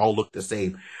 We all look the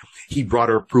same. He brought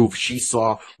her proof. She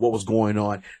saw what was going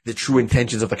on. The true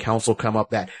intentions of the council come up,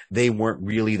 that they weren't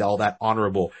really all that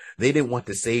honorable. They didn't want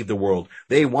to save the world.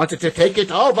 They wanted to take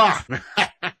it over.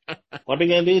 What are we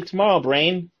going to do tomorrow,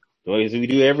 Brain? As we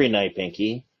do every night,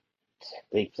 Pinky.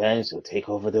 Big plans to take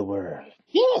over the world.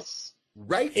 Yes.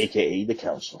 Right? AKA the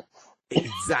council.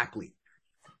 Exactly.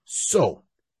 So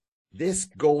this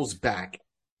goes back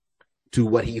to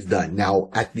what he's done. Now,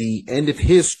 at the end of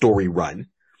his story run,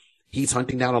 he's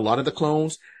hunting down a lot of the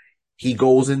clones. He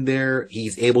goes in there.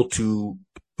 He's able to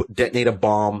detonate a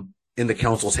bomb in the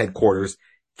council's headquarters,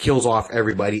 kills off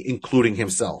everybody, including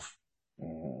himself.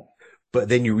 But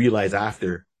then you realize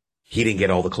after, he didn't get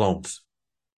all the clones.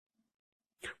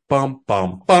 Bum,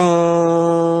 bum,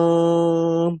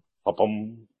 bum.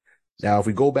 Bum. Now, if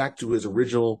we go back to his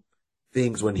original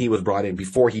things when he was brought in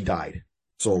before he died.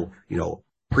 So,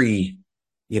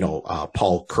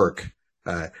 Paul Kirk,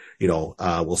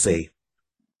 we'll say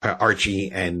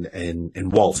Archie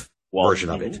and Walt version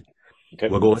of it. Okay.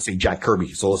 Let's say Jack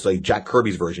Kirby. So let's say Jack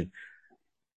Kirby's version.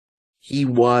 He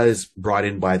was brought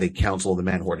in by the Council of the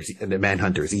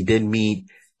Manhunters. He did meet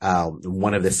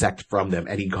one of the sect from them,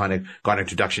 and he kind of got an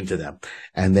introduction to them,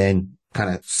 and then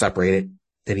kind of separated.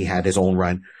 Then he had his own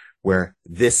run, where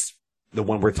the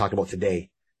one we're talking about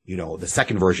today, the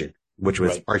second version, which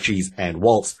was Archie's and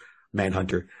Walt's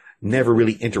Manhunter, never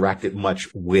really interacted much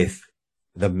with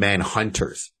the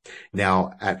Manhunters.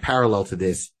 Now, at parallel to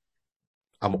this,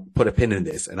 I'm going to put a pin in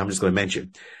this, and I'm just going to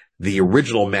mention the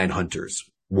original Manhunters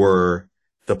were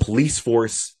the police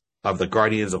force of the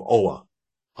Guardians of Oa.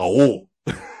 Oh,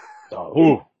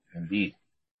 indeed.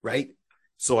 Right?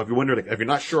 So if you're wondering, if you're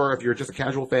not sure, if you're just a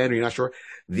casual fan or you're not sure,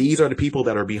 these are the people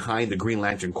that are behind the Green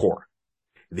Lantern Corps.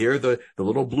 They're the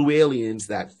little blue aliens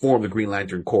that form the Green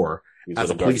Lantern Corps as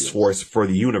a police force for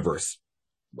the universe.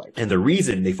 Right. And the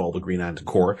reason they follow the Green Lantern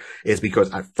Corps is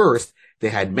because at first they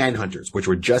had Manhunters, which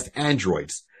were just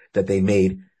androids that they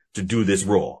made to do this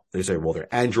role. They say, well,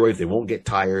 they're androids, they won't get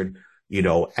tired,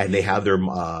 and they have their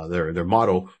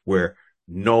motto where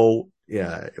no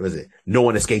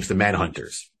one escapes the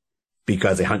Manhunters,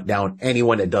 because they hunt down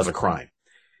anyone that does a crime.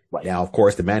 Right. Now, of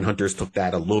course, the Manhunters took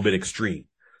that a little bit extreme.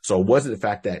 So it wasn't the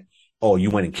fact that, you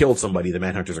went and killed somebody, the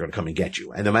Manhunters are going to come and get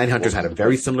you. And the Manhunters had a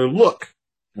very similar look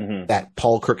that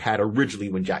Paul Kirk had originally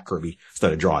when Jack Kirby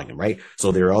started drawing them, right?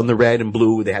 So they were on the red and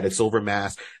blue. They had a silver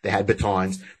mask. They had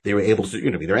batons. They were able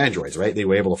to, they're androids, right? They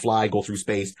were able to fly, go through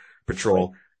space,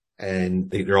 patrol.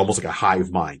 and they're almost like a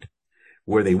hive mind.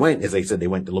 Where they went, as I said, they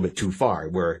went a little bit too far,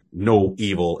 where no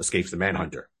evil escapes the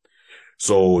Manhunter.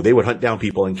 So they would hunt down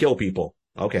people and kill people.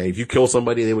 Okay, if you kill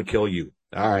somebody, they would kill you.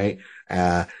 All right.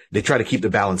 They try to keep the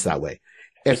balance that way.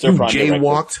 If you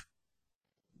jaywalked,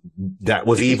 that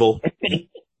was evil.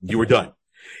 You were done.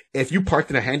 If you parked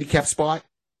in a handicapped spot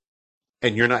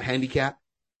and you're not handicapped,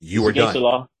 you were done. Against the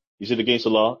law. You said against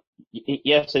the law.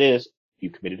 Yes, it is. You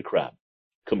committed a crime.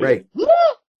 Right.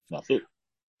 That's it.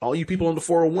 All you people on the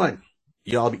 401,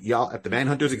 y'all, if the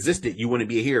Manhunters existed, you wouldn't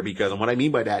be here, because what I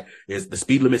mean by that is the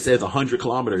speed limit says 100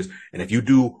 kilometers. And if you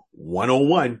do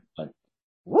 101,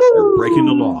 you're breaking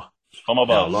the law.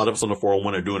 Now, a lot of us on the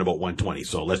 401 are doing about 120.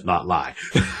 So let's not lie.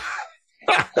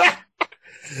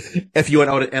 If you went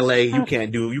out in LA, you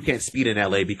can't speed in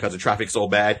LA because the traffic's so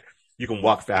bad. You can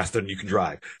walk faster than you can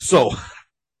drive. So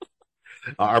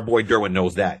our boy Derwin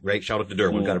knows that, right? Shout out to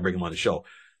Derwin. Got to bring him on the show.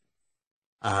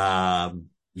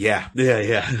 Yeah.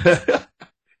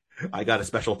 I got a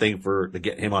special thing to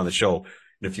get him on the show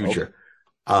in the future.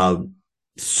 Okay.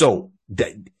 So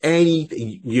that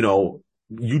anything,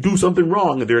 you do something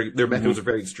wrong, their methods are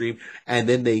very extreme. And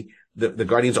then the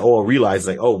Guardians all realize,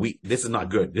 like, this is not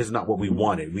good. This is not what we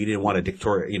wanted. We didn't want a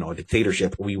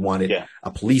dictatorship. We wanted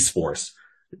a police force.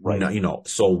 Right.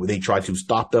 So they tried to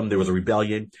stop them. There was a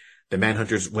rebellion. The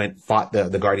Manhunters fought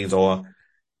the Guardians all.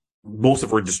 Most of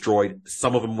them were destroyed.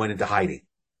 Some of them went into hiding.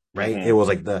 Right. It was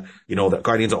like the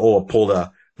Guardians all pulled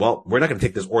we're not going to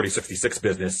take this Order 66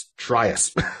 business. Try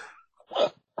us.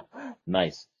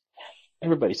 Nice.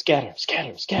 Everybody scatter.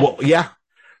 Well, yeah.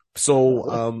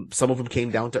 So, some of them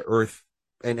came down to Earth,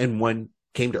 and one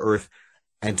came to Earth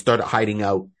and started hiding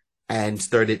out and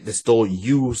started to still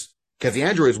use, because the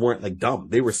androids weren't like dumb.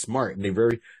 They were smart, and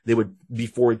they would be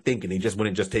forward thinking. They just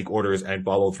wouldn't just take orders and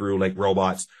follow through like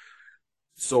robots.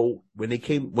 So when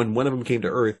one of them came to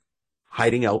Earth,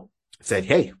 hiding out, said,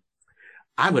 "Hey,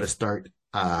 I'm going to start,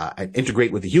 and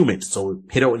integrate with the humans." So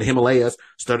hid out in the Himalayas,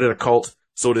 started a cult,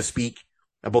 so to speak,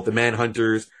 about the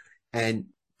Manhunters, and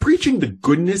preaching the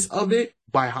goodness of it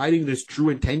by hiding his true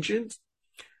intentions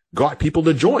got people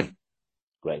to join.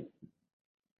 Right.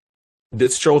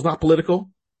 This show is not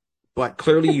political, but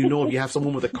clearly, if you have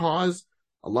someone with a cause,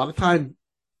 a lot of time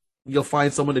you'll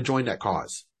find someone to join that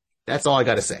cause. That's all I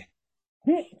got to say.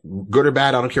 Good or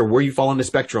bad, I don't care where you fall on the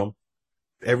spectrum.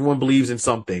 Everyone believes in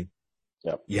something.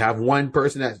 Yep. You have one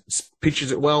person that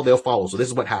pitches it well, they'll follow. So this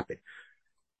is what happened.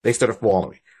 They started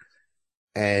following.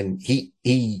 And he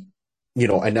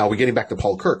and now we're getting back to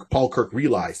Paul Kirk. Paul Kirk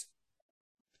realized,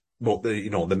 the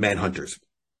Manhunters,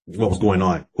 what was going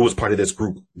on, who was part of this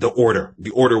group, the Order.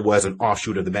 The Order was an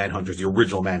offshoot of the Manhunters, the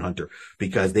original Manhunter,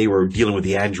 because they were dealing with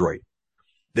the android.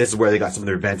 This is where they got some of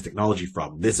their advanced technology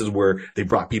from. This is where they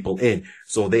brought people in.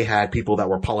 So they had people that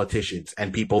were politicians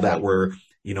and people that were,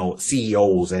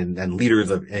 CEOs and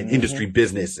leaders of industry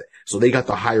business. So they got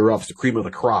the higher ups, the cream of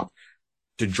the crop,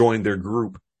 to join their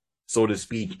group, so to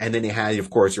speak. And then they had, of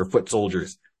course, your foot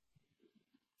soldiers.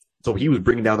 So he was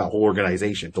bringing down that whole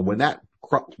organization. So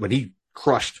when he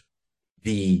crushed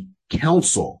the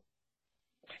council,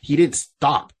 he didn't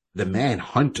stop the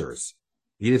Manhunters.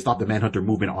 He didn't stop the Manhunter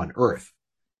movement on Earth.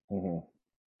 Mm-hmm.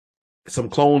 Some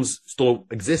clones still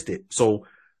existed. So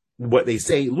what they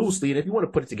say loosely, and if you want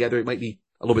to put it together, it might be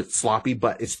a little bit sloppy,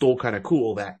 but it's still kind of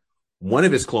cool that one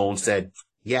of his clones said,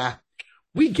 "Yeah,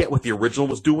 we get what the original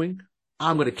was doing.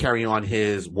 I'm going to carry on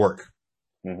his work."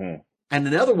 Mm-hmm. And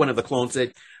another one of the clones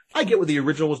said, "I get what the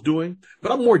original was doing,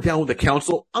 but I'm more down with the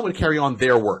council. I'm going to carry on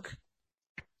their work."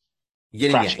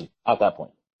 Yin and yang. At that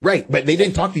point. Right. But they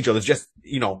didn't talk to each other. It's just,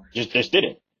 Just did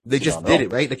it. They just did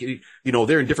it, right? Like,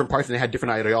 they're in different parts and they had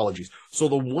different ideologies. So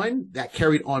the one that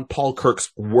carried on Paul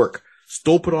Kirk's work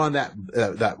still put on that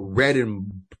red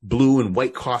and blue and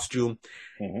white costume.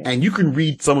 Mm-hmm. And you can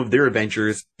read some of their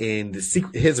adventures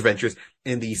his adventures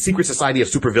in the Secret Society of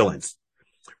Supervillains,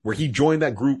 where he joined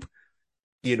that group,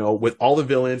 with all the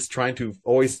villains, trying to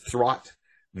always thwart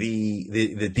the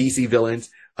DC villains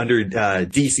under,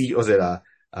 DC, was it,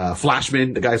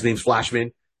 Flashman? The guy's name's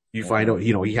Flashman. You find out,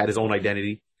 he had his own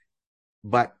identity.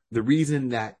 But the reason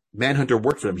that Manhunter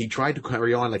worked for him, he tried to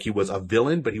carry on like he was a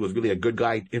villain, but he was really a good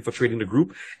guy infiltrating the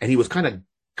group, and he was kind of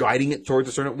guiding it towards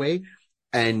a certain way.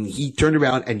 And he turned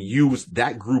around and used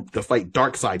that group to fight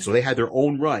Darkseid. So they had their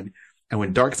own run. And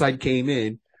when Darkseid came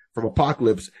in from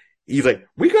Apocalypse, he's like,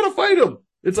 "We gotta fight him."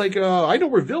 It's like, I know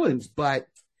we're villains, but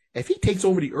if he takes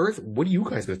over the Earth, what are you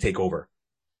guys gonna take over?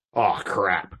 Oh,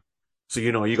 crap. So,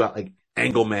 you got like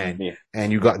Angleman,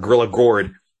 and you got Gorilla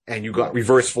Gord, and you got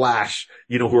Reverse Flash,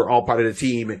 who are all part of the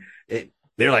team.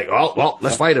 They're like, "Oh, well,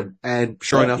 let's fight him." And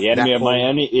sure enough, the enemy of my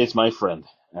enemy is my friend.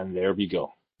 And there we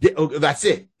go. Yeah, that's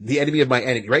it. The enemy of my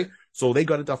enemy, right? So they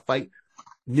got into a fight.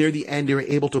 Near the end, they were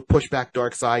able to push back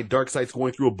Darkseid. Darkseid's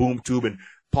going through a boom tube, and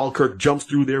Paul Kirk jumps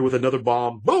through there with another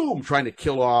bomb. Boom! Trying to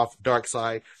kill off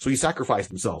Darkseid. So he sacrificed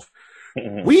himself.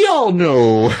 We all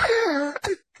know.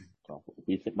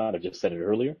 We might have just said it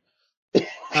earlier.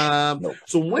 No.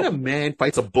 So when a man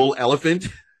fights a bull elephant,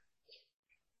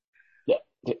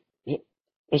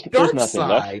 there's nothing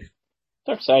left.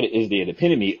 Darkseid is the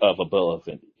epitome of a bull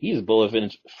elephant. He's a bull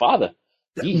elephant's father.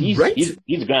 He's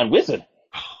a grand wizard.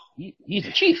 He's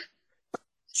the chief.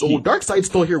 So Darkseid's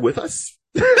still here with us?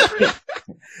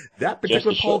 That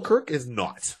particular Paul Kirk is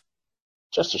not.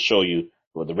 Just to show you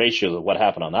what the ratios of what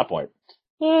happened on that point.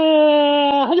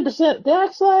 100%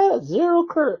 Darkseid, 0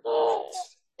 Kirk.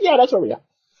 Yeah, that's where we are.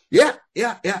 Yeah.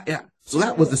 So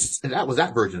that was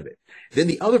that version of it. Then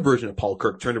the other version of Paul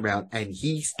Kirk turned around and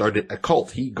he started a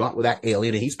cult. He got with that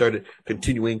alien and he started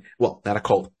continuing, well, not a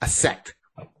cult, a sect,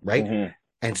 right? Mm-hmm.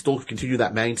 And still continue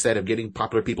that mindset of getting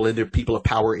popular people in there, people of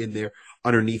power in there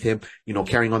underneath him,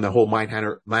 carrying on the whole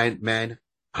Manhunter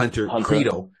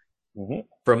credo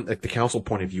from the council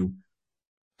point of view,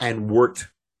 and worked.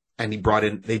 And they brought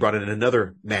in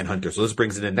another Manhunter. So this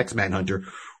brings in the next Manhunter,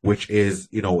 which is,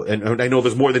 and I know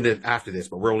there's more than this after this,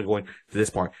 but we're only going to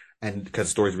this part, and because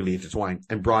the story's really intertwined,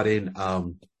 and brought in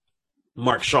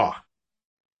Mark Shaw.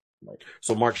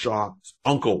 So Mark Shaw's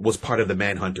uncle was part of the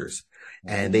Manhunters,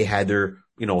 and they had their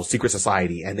secret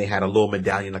society, and they had a little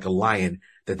medallion like a lion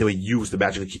that they would use to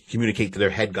magically communicate to their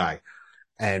head guy.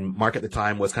 And Mark at the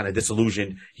time was kind of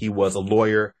disillusioned. He was a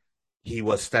lawyer. He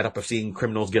was fed up of seeing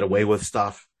criminals get away with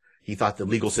stuff. He thought the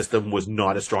legal system was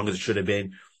not as strong as it should have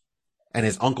been. And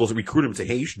his uncles recruited him and said,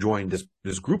 hey, you should join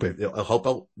this group. It'll help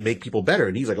out make people better.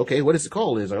 And he's like, okay, what is it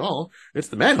called? And he's like, oh, it's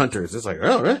the Manhunters. It's like,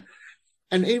 oh, right.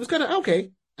 And he was kind of, okay.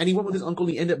 And he went with his uncle.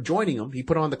 He ended up joining them. He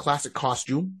put on the classic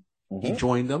costume. Mm-hmm. He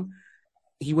joined them.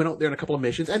 He went out there on a couple of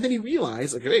missions. And then he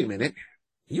realized, like, wait a minute,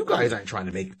 you guys aren't trying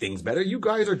to make things better. You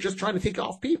guys are just trying to take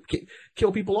off people,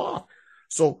 kill people off.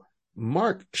 So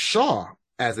Mark Shaw,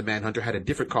 as the Manhunter, had a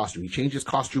different costume. He changed his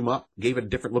costume up, gave it a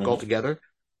different look altogether.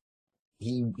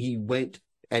 He went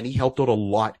and he helped out a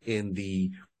lot in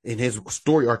his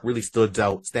story arc. Really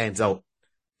stands out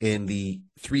in the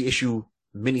 3-issue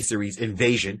miniseries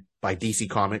Invasion by DC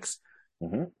Comics.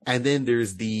 Mm-hmm. And then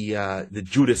there's the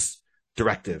Judas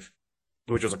Directive,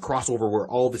 which was a crossover where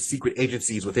all the secret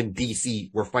agencies within DC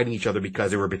were fighting each other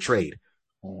because they were betrayed.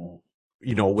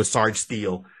 Mm-hmm. With Sarge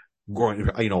Steele,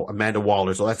 Amanda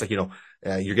Waller. So that's like,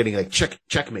 you're getting like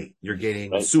Checkmate. You're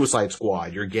getting Suicide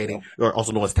Squad. You're getting, or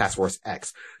also known as Task Force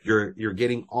X. You're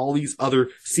getting all these other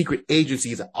secret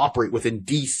agencies that operate within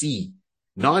DC,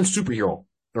 non-superhero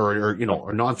or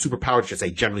non-superpowered, I should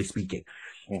say, generally speaking.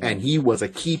 Mm-hmm. And he was a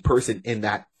key person in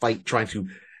that fight trying to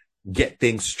get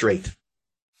things straight.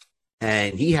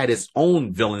 And he had his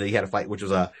own villain that he had to fight, which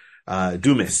was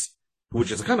Dumas,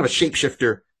 which is a kind of a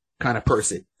shapeshifter kind of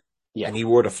person. Yeah. And he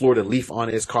wore the Florida leaf on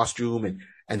his costume,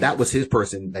 and that was his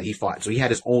person that he fought. So he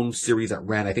had his own series that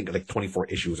ran, I think, like 24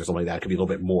 issues or something like that. It could be a little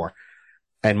bit more.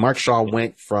 And Mark Shaw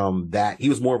went from that. He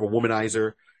was more of a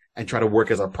womanizer and tried to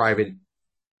work as a private,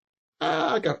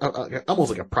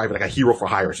 almost like a private, like a hero for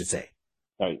hire, I should say.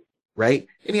 Right?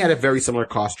 And he had a very similar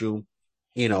costume.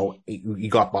 He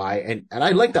got by, and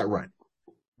I liked that run.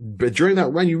 But during that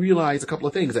run, you realize a couple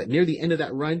of things. That near the end of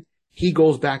that run, he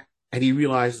goes back and he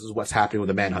realizes what's happening with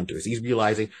the Manhunters. He's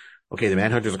realizing, okay, the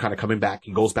Manhunters are kind of coming back.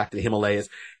 He goes back to the Himalayas.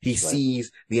 He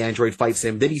sees the android fights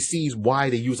him. Then he sees why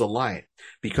they use a lion.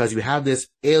 Because you have this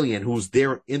alien who's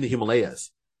there in the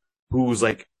Himalayas, who's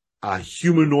like a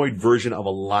humanoid version of a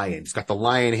lion. It's got the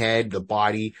lion head, the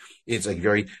body. It's like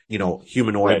very,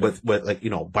 humanoid with like,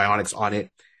 bionics on it.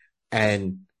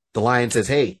 And the lion says,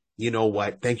 hey, you know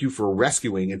what? Thank you for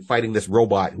rescuing and fighting this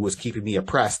robot who was keeping me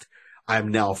oppressed. I'm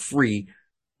now free.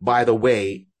 By the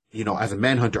way, as a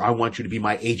Manhunter, I want you to be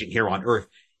my agent here on Earth.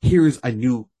 Here's a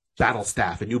new battle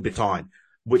staff, a new baton,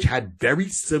 which had very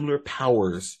similar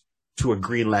powers to a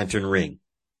Green Lantern ring.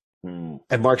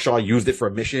 And Mark Shaw used it for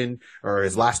a mission or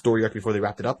his last story arc before they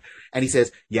wrapped it up. And he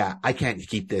says, yeah, I can't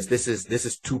keep this. This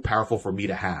is too powerful for me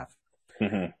to have.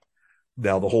 Mm-hmm.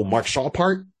 Now, the whole Mark Shaw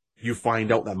part, you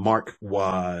find out that Mark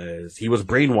was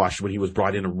brainwashed when he was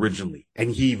brought in originally.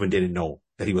 And he even didn't know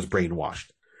that he was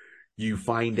brainwashed. You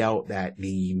find out that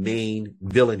the main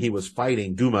villain he was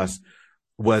fighting, Dumas,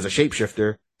 was a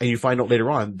shapeshifter. And you find out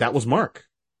later on that was Mark.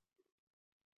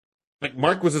 Like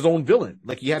Mark was his own villain.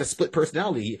 Like he had a split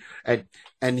personality,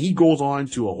 and he goes on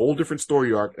to a whole different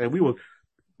story arc. And we will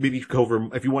maybe cover,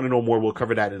 if you want to know more, we'll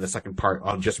cover that in the second part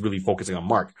on just really focusing on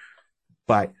Mark.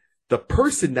 But the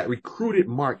person that recruited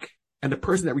Mark and the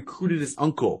person that recruited his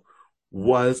uncle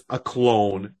was a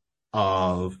clone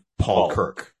of Paul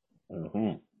Kirk.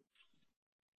 Mm-hmm.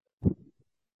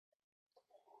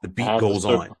 The beat goes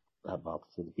on.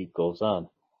 The beat goes on.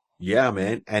 Yeah,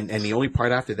 man. And the only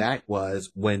part after that was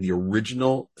when the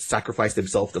original sacrificed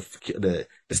himself to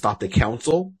stop the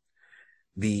council.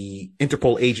 The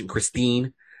Interpol agent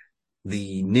Christine,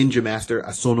 the ninja master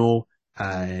Asono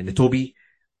Nitobi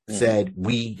said,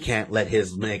 we can't let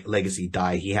his legacy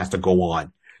die. He has to go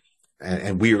on.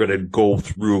 And we are going to go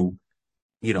through,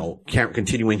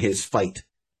 continuing his fight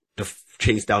to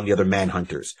chase down the other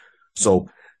Manhunters. So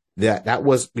that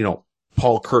was,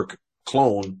 Paul Kirk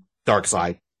clone,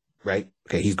 Darkseid, right?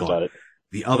 Okay, he's gone. Got it.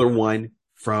 The other one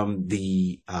from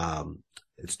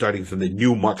starting from the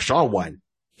new Mark Shaw one,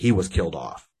 he was killed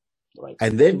off. Right.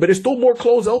 And then, but there's still more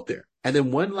clones out there. And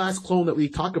then one last clone that we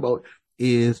talk about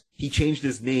is he changed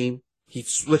his name. He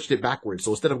switched it backwards.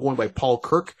 So instead of going by Paul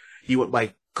Kirk, he went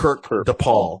by Kirk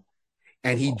DePaul.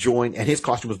 And he joined, and his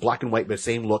costume was black and white, but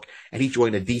same look. And he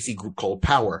joined a DC group called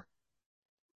Power.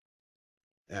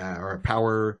 But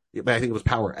I think it was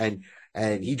Power. And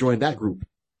he joined that group.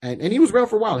 And he was around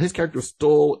for a while. His character was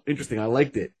still interesting. I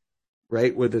liked it,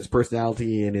 right? With his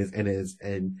personality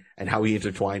and how he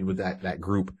intertwined with that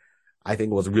group. I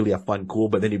think it was really a fun, cool,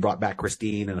 but then he brought back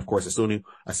Christine and of course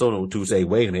Asono to say,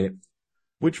 wait a minute,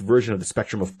 which version of the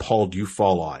spectrum of Paul do you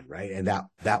fall on, right? And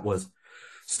that was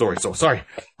story. So sorry.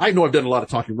 I know I've done a lot of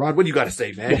talking. Rod, what do you got to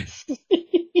say, man?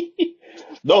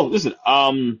 No, listen,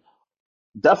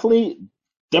 definitely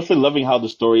loving how the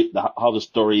story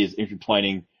is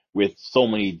intertwining with so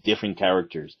many different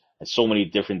characters and so many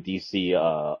different DC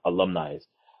alumni,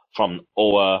 from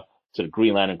Oa to the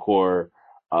Green Lantern Corps,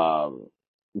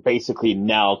 basically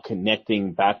now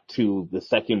connecting back to the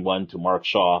second one, to Mark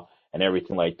Shaw and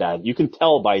everything like that. You can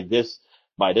tell by this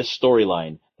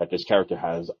storyline that this character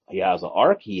has an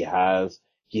arc. He has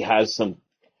some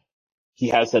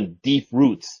deep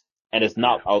roots, and it's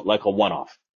not out like a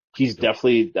one-off. He's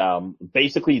definitely,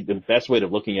 basically the best way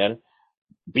of looking at it,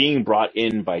 being brought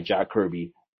in by Jack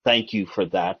Kirby. Thank you for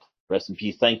that. Rest in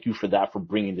peace. Thank you for that, for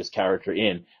bringing this character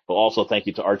in. But also thank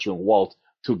you to Archie and Walt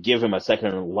to give him a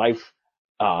second life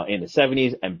in the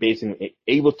 70s, and basically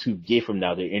able to give him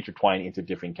now, they're intertwined into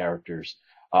different characters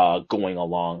going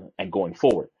along and going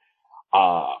forward.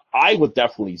 I would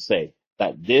definitely say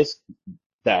that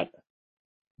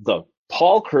the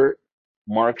Paul Kurt,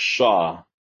 Mark Shaw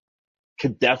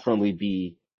could definitely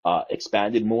be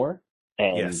expanded more.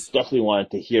 And definitely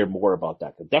wanted to hear more about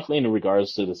that. Definitely in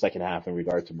regards to the second half, in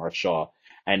regards to Mark Shaw,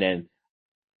 and then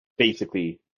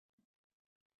basically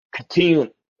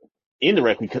continuing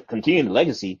the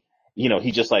legacy.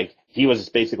 He was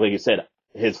basically, he said,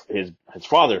 his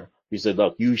father, he said,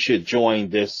 look, you should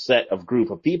join this set of group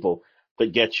of people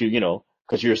that get you,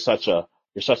 because you're such a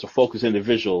focused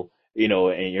individual,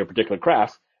 in your particular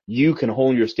craft, you can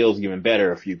hone your skills even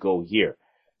better if you go here.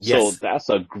 Yes. So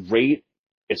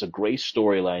it's a great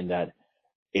storyline that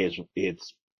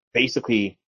it's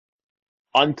basically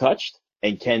untouched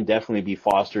and can definitely be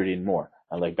fostered in more.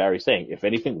 And like Barry's saying, if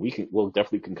anything, we'll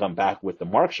definitely come back with the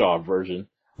Mark Shaw version,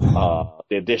 the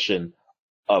edition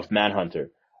of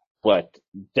Manhunter. But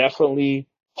definitely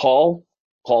Paul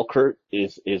Kurt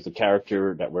is the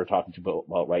character that we're talking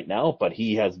about right now, but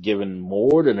he has given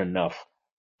more than enough.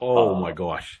 Oh my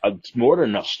gosh. More than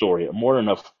enough story, more than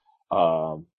enough,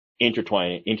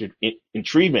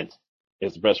 intriguement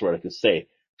is the best word I could say,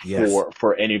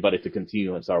 for anybody to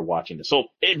continue and start watching this. So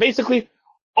basically,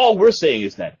 all we're saying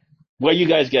is that when you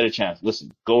guys get a chance,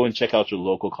 listen, go and check out your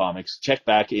local comics, check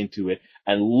back into it,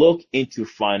 and look into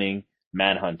finding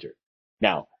Manhunter.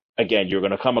 Now, again, you're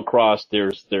going to come across,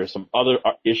 there's some other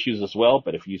issues as well,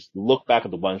 but if you look back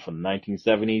at the ones from the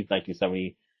 1970s,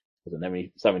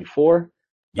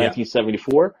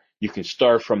 1974, you can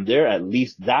start from there. At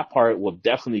least that part will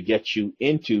definitely get you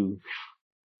into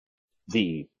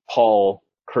the Paul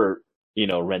Kurt,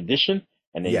 rendition,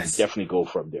 and then you can definitely go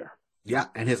from there. Yeah,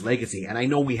 and his legacy. And I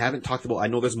know we haven't talked about, I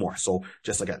know there's more. So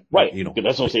just like right.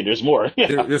 That's what I'm saying. There's more.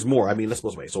 There's more. I mean, let's go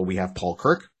this way. So we have Paul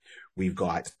Kirk. We've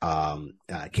got,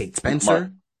 Kate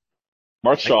Spencer.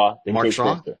 Mark Shaw.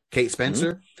 Kate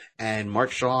Spencer. Mm-hmm. And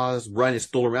Mark Shaw's run is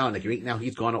still around. Like right now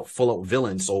he's gone out full out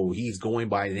villain. So he's going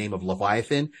by the name of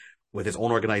Leviathan with his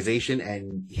own organization,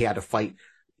 and he had to fight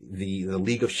the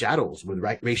League of Shadows with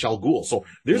Ra's al Ghul. So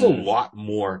there's a lot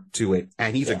more to it,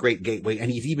 and he's a great gateway,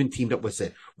 and he's even teamed up with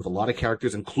a lot of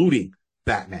characters, including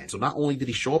Batman. So not only did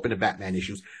he show up in the Batman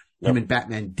issues, him and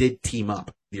Batman did team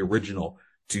up, the original,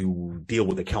 to deal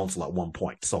with the council at one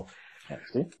point. So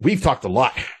we've talked a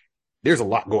lot. There's a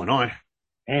lot going on.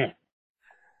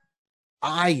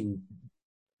 I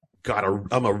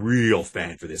I'm a real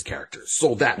fan for this character.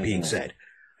 So that being said,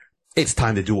 it's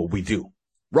time to do what we do.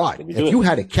 Rod, if you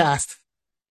had to cast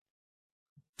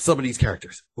some of these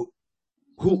characters,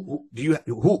 who do you,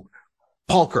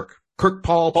 Paul Kirk,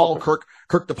 Paul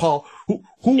Kirk to Paul,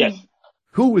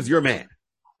 who is your man?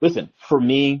 Listen, for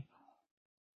me,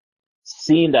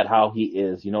 seeing that how he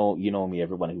is, you know me,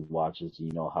 everyone who watches,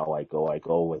 you know how I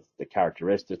go with the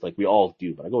characteristics, like we all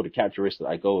do, but I go with the characteristics,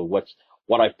 I go with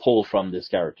what I pull from this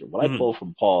character. What I pull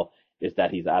from Paul is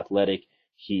that he's athletic,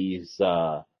 he's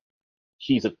a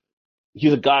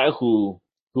guy who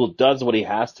does what he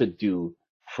has to do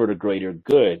for the greater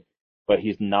good, but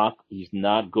he's not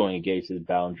going against his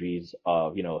boundaries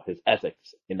of, his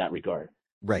ethics in that regard.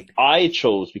 Right. I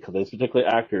chose, because of this particular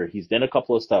actor, he's done a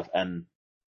couple of stuff, and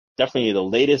definitely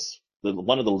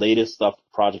one of the latest stuff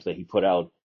projects that he put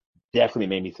out definitely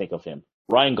made me think of him.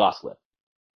 Ryan Gosling.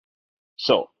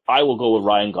 So I will go with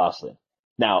Ryan Gosling.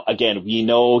 Now, again, we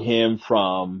know him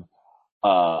from,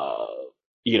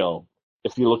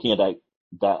 if you're looking at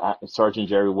that Sergeant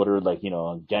Jerry Woodard,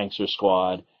 Gangster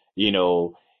Squad, he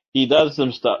does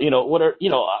some stuff,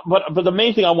 but the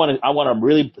main thing I want to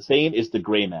really saying is The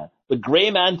Gray Man. The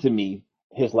Gray Man, to me,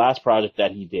 his last project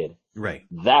that he did, right,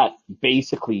 that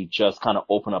basically just kind of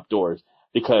opened up doors,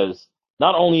 because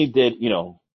not only did, you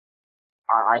know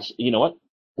what?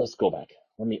 Let's go back.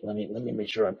 Let me make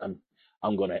sure I'm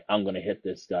gonna hit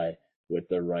this guy with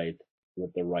the right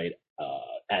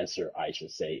answer. I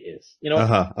should say is,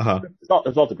 It's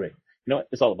all the Gray. You know what?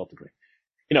 It's all about the Gray.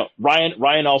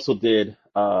 Ryan also did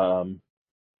Running.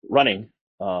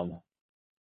 Oh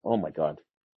my God,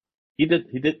 did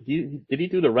he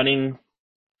do the Running?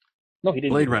 No, he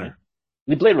didn't. Blade Runner.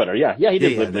 The Blade Runner, yeah, he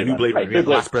did. The new Blade Runner. Right, The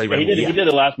last Blade Runner. He did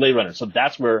the last Blade Runner. So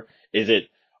that's where is it.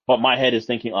 But my head is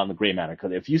thinking on the Gray Matter,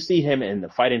 because if you see him in the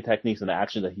fighting techniques and the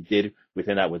action that he did with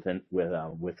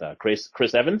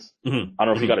Chris Evans, I don't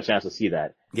know if you got a chance to see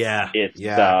that. It's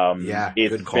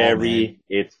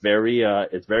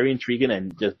very intriguing,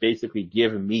 and just basically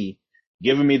giving me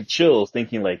the chills,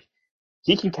 thinking like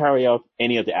he can carry out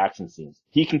any of the action scenes.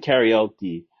 He can carry out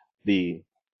the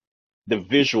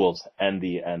visuals and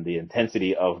the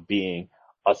intensity of being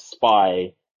a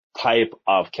spy type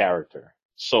of character.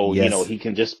 So, he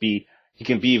can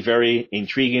be very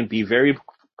intriguing, be very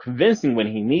convincing when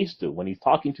he needs to, when he's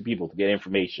talking to people to get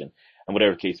information and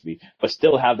whatever the case be, but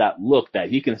still have that look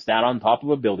that he can stand on top of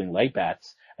a building like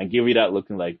bats and give you that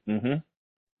looking like, hold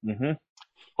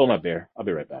my beer. I'll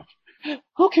be right back.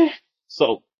 Okay.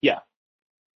 So, yeah,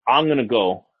 I'm going to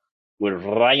go with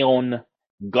Ryan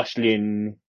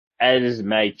Gosling as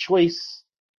my choice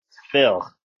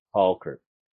for Paul Kirk.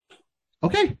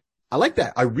 Okay. I like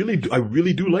that. I really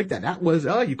do like that. That was,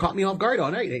 you caught me off guard all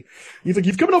night. He's like,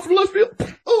 he's coming off from left field.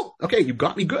 Oh, okay. You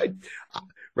got me good.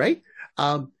 Right.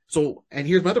 So, and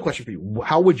here's my other question for you.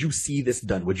 How would you see this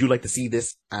done? Would you like to see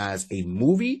this as a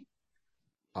movie,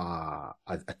 a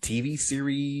TV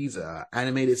series,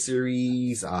 animated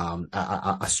series,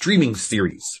 a streaming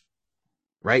series,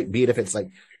 right? Be it if it's like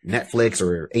Netflix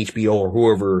or HBO or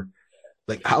whoever.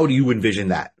 Like, how do you envision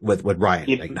that with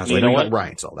Ryan?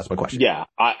 Ryan, so that's my question. Yeah,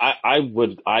 I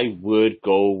would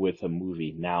go with a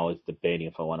movie. Now it's debating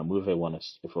if I want a movie,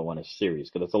 if I want a series,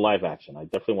 because it's a live action. I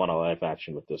definitely want a live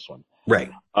action with this one. Right.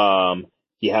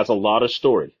 He has a lot of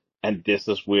story, and this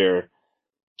is where,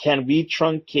 can we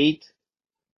truncate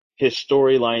his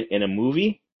storyline in a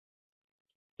movie?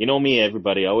 You know me,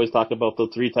 everybody. I always talk about the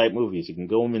 3 type movies. You can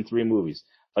go in 3 movies,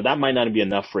 but that might not be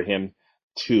enough for him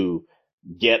to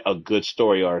get a good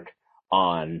story arc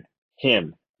on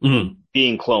him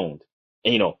being cloned.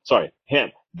 And,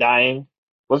 him dying.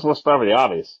 Let's start with the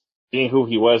obvious. Being who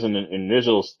he was in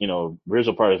original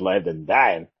part of his life, then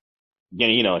dying.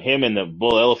 Again, him and the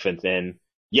bull elephant. And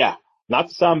yeah, not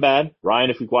to sound bad,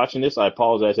 Ryan, if you're watching this, I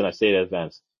apologize and I say it in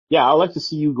advance. Yeah, I'd like to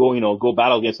see you go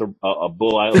battle against a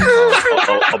bull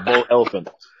elephant.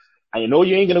 I know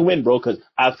you ain't gonna win, bro, because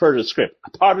I've heard of the script.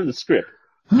 A part of the script,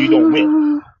 you don't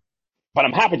win. But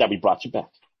I'm happy that we brought you back.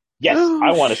 Yes,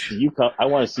 I want to see you come. I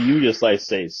want to see you just like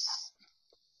say,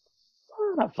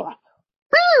 and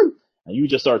you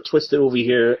just start twisted over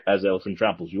here as the elephant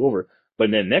tramples you over.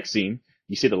 But then next scene,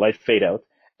 you see the light fade out,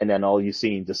 and then all you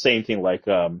see the same thing like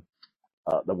I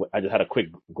just had a quick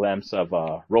glimpse of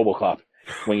RoboCop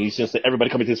when you just everybody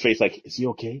coming to his face like, is he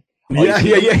okay? Yeah.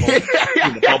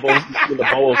 In the bubbles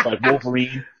like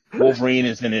Wolverine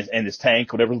is in his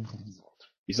tank, whatever.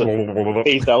 He's like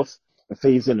phased out.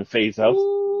 Phase in and phase out.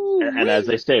 And as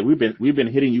they say, we've been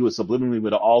hitting you subliminally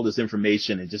with all this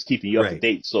information and just keeping you up to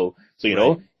date. So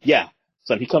yeah.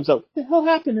 So he comes out, what the hell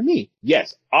happened to me?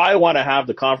 Yes, I want to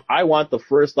have I want the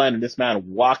first line of this man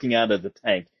walking out of the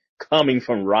tank coming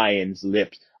from Ryan's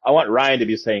lips. I want Ryan to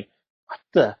be saying, what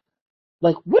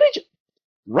did you,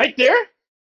 right there?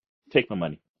 Take my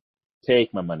money.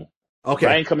 Take my money. Okay.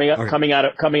 Ryan coming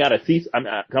out of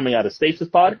stasis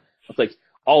pod. I was like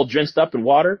all drenched up in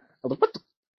water. I was like, what the?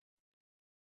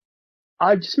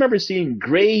 I just remember seeing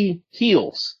gray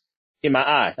heels in my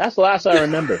eye. That's the last I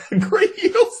remember. Gray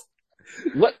heels?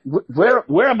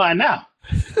 Where am I now?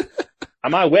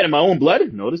 Am I wet in my own blood?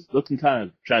 No, this looking kind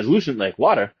of translucent like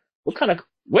water.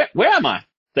 Where am I?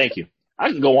 Thank you.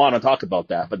 I can go on and talk about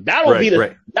that, but that'll be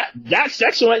that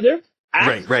section right there.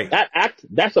 That act,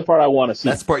 that's the part I want to see.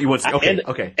 That's the part you want to see.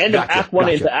 Okay, End of Act 1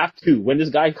 into Act 2. When this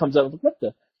guy comes up, what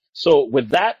the? So with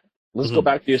that, let's go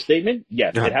back to your statement.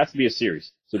 Yes, it has to be a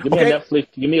series. So give me a Netflix,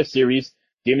 give me a series,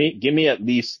 give me at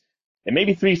least, and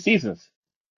maybe 3 seasons.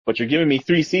 But you're giving me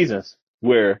 3 seasons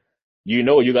where you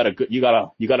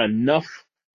got enough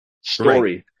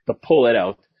story to pull it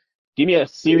out. Give me a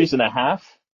series and a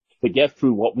half to get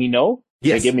through what we know.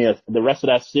 Yes. And give me the rest of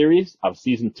that series of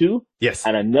season 2. Yes.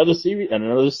 And another series and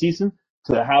another season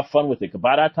to have fun with it. 'Cause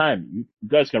by that time, you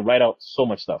guys can write out so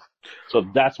much stuff. So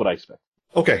that's what I expect.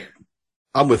 Okay.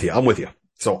 I'm with you.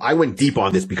 So I went deep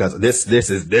on this because this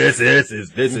is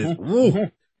woo,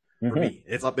 for me.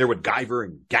 It's up there with Guyver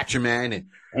and Gatchaman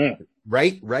and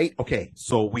right. Okay.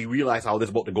 So we realize how this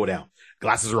is about to go down.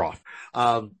 Glasses are off.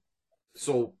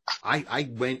 So I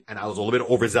went and I was a little bit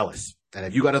overzealous. And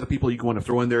if you got other people you want to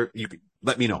throw in there, you can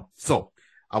let me know. So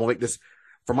I will make this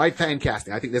for my fan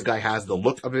casting. I think this guy has the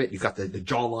look of it. He's got the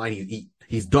jawline.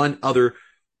 He's done other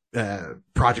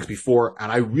projects before,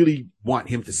 and I really want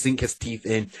him to sink his teeth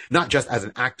in, not just as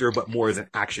an actor, but more as an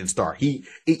action star. He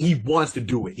wants to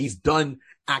do it. He's done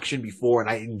action before, and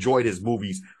I enjoyed his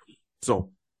movies.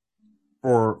 So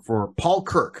for Paul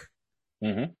Kirk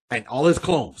and all his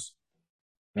clones,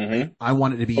 I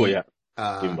want it to be. Oh yeah.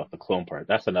 Even about the clone part.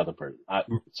 That's another part.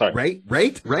 Sorry.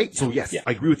 Right. So yes,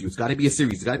 I agree with you. It's got to be a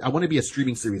series. I want to be a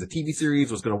streaming series. A TV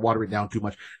series was going to water it down too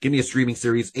much. Give me a streaming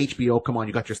series. HBO, come on,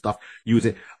 you got your stuff. Use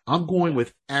it. I'm going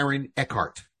with Aaron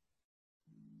Eckhart.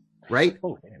 Right?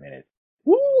 Oh, wait a minute.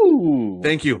 Woo!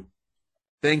 Thank you.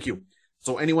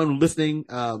 So anyone listening,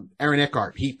 Aaron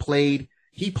Eckhart, he played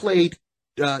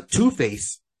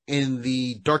Two-Face in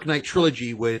the Dark Knight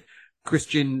trilogy with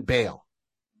Christian Bale.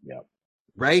 Yep.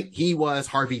 Right? He was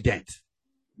Harvey Dent.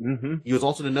 He was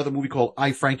also in another movie called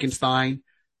I, Frankenstein,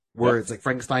 where it's like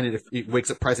Frankenstein and it wakes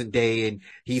up present day and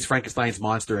he's Frankenstein's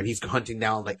monster and he's hunting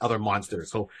down like other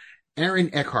monsters. So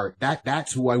Aaron Eckhart,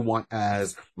 that's who I want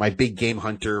as my big game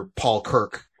hunter, Paul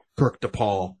Kirk to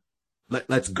Paul.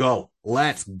 Let's go.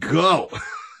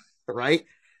 Right?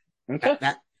 Okay.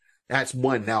 That's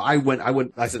one. Now I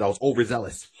said I was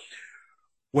overzealous.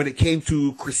 When it came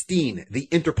to Christine, the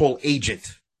Interpol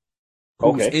agent,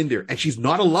 who's in there, and she's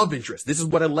not a love interest. This is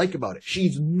what I like about it.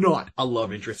 She's not a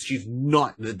love interest. She's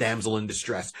not the damsel in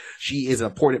distress. She is an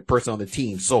important person on the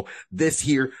team. So this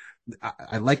here,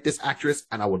 I like this actress,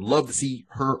 and I would love to see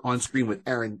her on screen with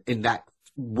Aaron in that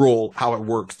role, how it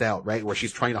works out, right? Where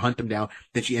she's trying to hunt him down,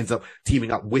 then she ends up teaming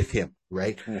up with him,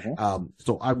 right?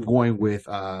 So I'm going with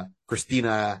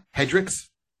Christina Hendricks.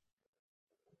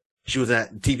 She was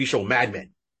at TV show Mad Men.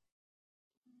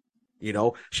 You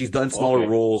know, she's done smaller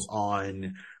roles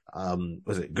on,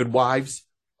 was it Good Wives?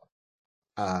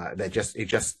 It just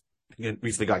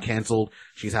recently got canceled.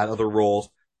 She's had other roles,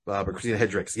 but Christina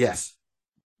Hendricks, yes.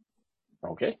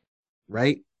 Okay.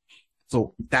 Right?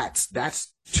 So that's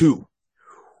 2.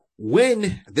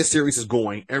 When this series is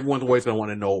going, everyone's always going to want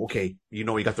to know, okay, you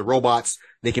got the robots,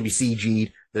 they can be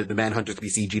CG'd, the Manhunters can be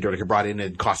CG'd, or they can be brought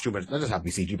in costume, but it doesn't have to be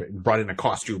CG, but brought in a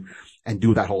costume and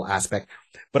do that whole aspect.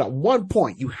 But at one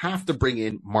point, you have to bring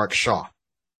in Mark Shaw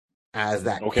as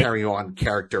that carry on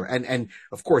character. And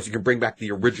of course, you can bring back the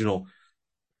original,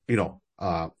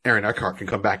 Aaron Eckhart can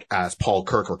come back as Paul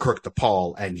Kirk or Kirk to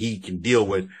Paul, and he can deal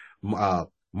with,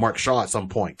 Mark Shaw at some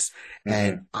points.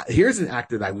 And here's an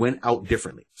actor that went out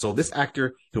differently. So this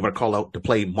actor who I'm going to call out to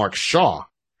play Mark Shaw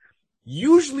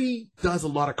usually does a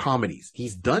lot of comedies.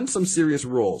 He's done some serious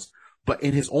roles, but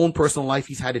in his own personal life,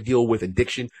 he's had to deal with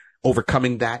addiction,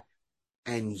 overcoming that,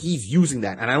 and he's using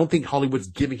that. And I don't think Hollywood's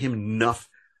giving him enough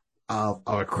of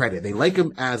a credit. They like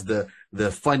him as the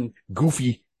fun,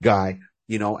 goofy guy,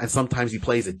 and sometimes he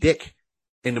plays a dick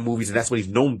in the movies, and that's what he's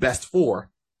known best for.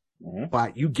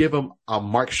 But you give him a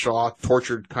Mark Shaw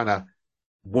tortured kind of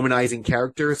womanizing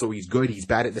character, so he's good, he's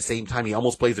bad at the same time. He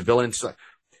almost plays a villain, so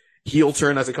heel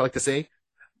turn, as I like to say.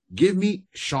 Give me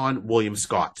Sean William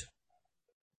Scott,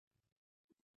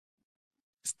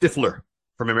 Stifler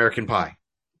from American Pie.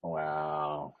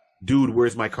 Wow. Dude,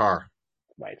 Where's My Car?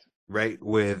 Right. Right,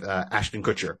 with Ashton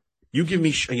Kutcher. You give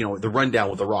me, the rundown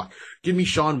with The Rock. Give me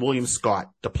Sean William Scott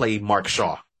to play Mark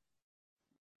Shaw.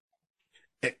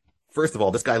 First of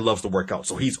all, this guy loves to work out,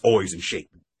 so he's always in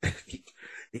shape.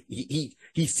 He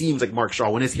seems like Mark Shaw.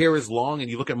 When his hair is long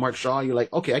and you look at Mark Shaw, you're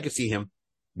like, okay, I can see him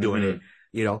doing it,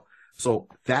 So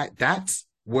that's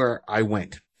where I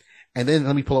went. And then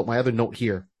let me pull up my other note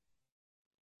here,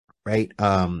 right?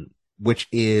 Which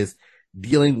is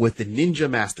dealing with the ninja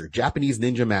master. Japanese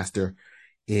ninja master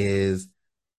is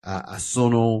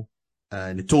Asono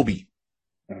Nitobi.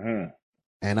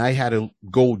 And I had to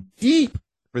go deep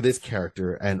for this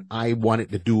character, and I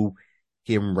wanted to do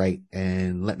him right.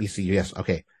 And let me see. Yes.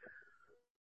 Okay.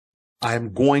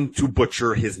 I'm going to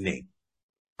butcher his name.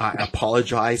 I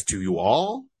apologize to you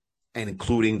all, and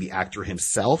including the actor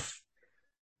himself.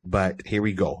 But here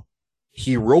we go.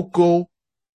 Hiroko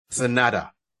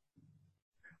Sanada.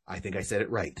 I think I said it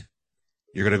right.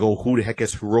 You're going to go, who the heck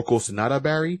is Hiroko Sanada,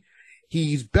 Barry?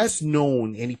 He's best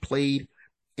known, and he played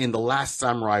in The Last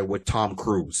Samurai with Tom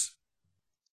Cruise.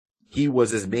 He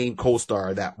was his main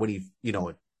co-star that when he,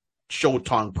 showed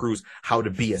Tom Cruise how to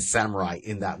be a samurai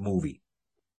in that movie.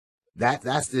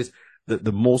 That's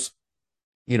the most,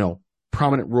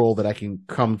 prominent role that I can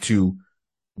come to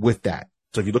with that.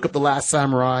 So if you look up The Last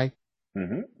Samurai,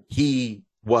 he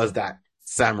was that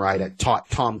samurai that taught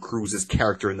Tom Cruise's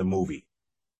character in the movie.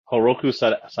 Hiroko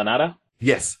Sanada?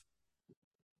 Yes.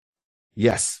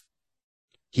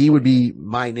 He would be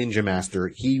my ninja master.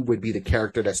 He would be the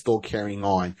character that's still carrying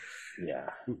on. Yeah.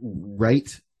 Right?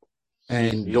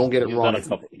 And don't get it wrong.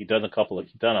 He's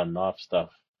done enough stuff.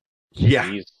 Yeah.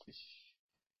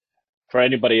 For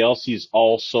anybody else, he's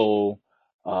also,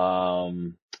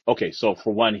 okay, so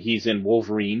for one, he's in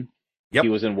Wolverine. Yep. He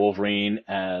was in Wolverine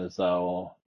as, that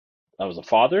was a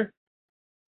father.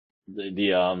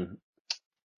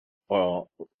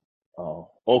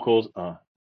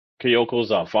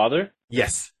 Kyoko's father.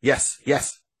 Yes.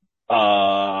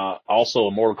 Also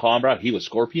in Mortal Kombat, he was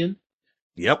Scorpion.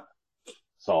 Yep.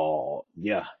 So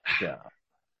yeah.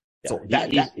 So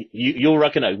you'll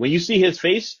recognize when you see his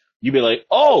face, you'll be like,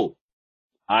 "Oh,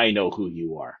 I know who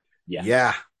you are."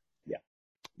 Yeah.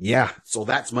 So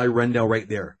that's my rundown right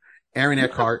there. Aaron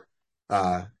Eckhart,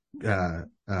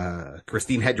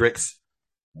 Christine Hendricks,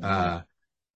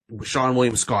 Sean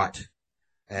William Scott,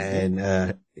 and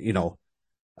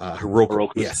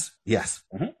Hiroko. Yes.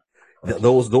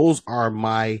 Those are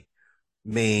my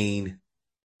main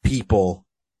people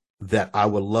that I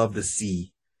would love to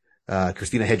see.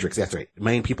 Christina Hendricks, that's right.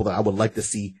 Main people that I would like to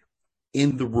see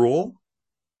in the role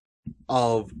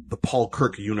of the Paul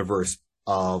Kirk universe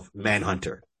of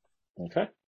Manhunter. Okay.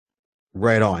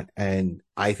 Right on. And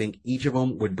I think each of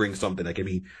them would bring something. Like,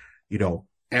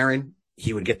 Aaron,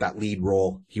 he would get that lead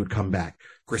role. He would come back.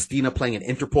 Christina playing an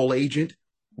Interpol agent.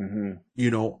 A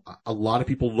lot of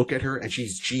people look at her and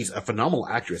she's a phenomenal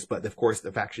actress, but of course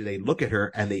the fact that they look at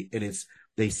her and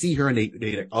they see her and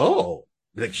they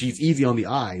like she's easy on the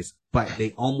eyes, but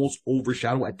they almost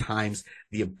overshadow at times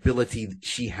the ability that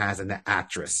she has in the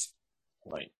actress.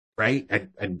 Right.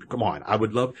 And come on, I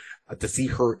would love to see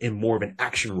her in more of an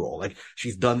action role. Like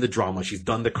she's done the drama, she's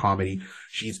done the comedy,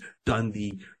 she's done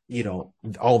the,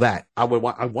 all that. I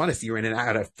want to see her in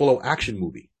a full action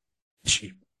movie.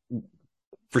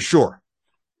 For sure.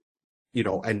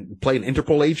 And play an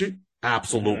Interpol agent?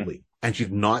 Absolutely. And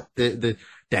she's not the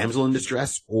damsel in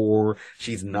distress, or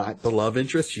she's not the love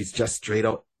interest. She's just straight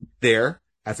out there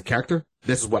as a character.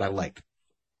 This is what I like.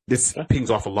 This pings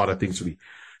off a lot of things for me.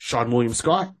 Sean William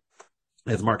Scott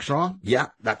as Mark Shaw. Yeah,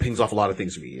 that pings off a lot of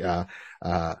things for me.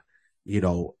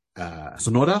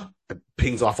 Sonoda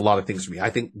pings off a lot of things for me. I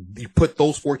think you put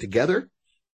those four together,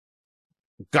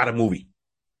 got a movie.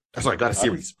 Sorry, got a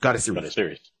series.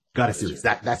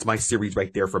 That's my series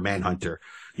right there for Manhunter.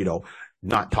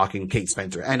 Not talking Kate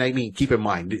Spencer. And I mean, keep in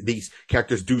mind, these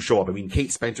characters do show up. I mean,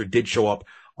 Kate Spencer did show up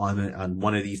on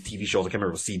one of these TV shows. I can't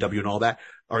remember, it was CW and all that.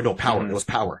 Or no, Power. It was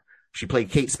Power. She played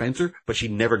Kate Spencer, but she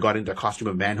never got into a costume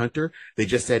of Manhunter. They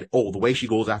just said, the way she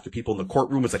goes after people in the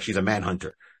courtroom is like she's a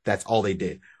Manhunter. That's all they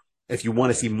did. If you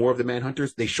want to see more of the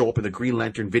Manhunters, they show up in the Green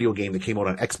Lantern video game that came out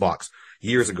on Xbox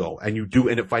years ago. And you do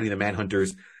end up fighting the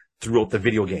Manhunters throughout the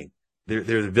video game. They're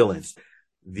the villains.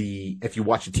 If you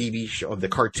watch the TV show of the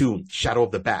cartoon, Shadow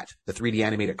of the Bat, the 3D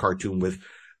animated cartoon with,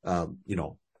 of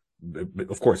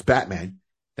course, Batman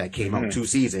that came out 2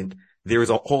 seasons, there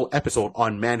is a whole episode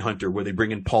on Manhunter where they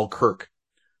bring in Paul Kirk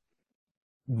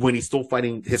when he's still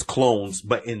fighting his clones,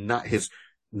 but in not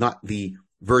the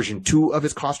version 2 of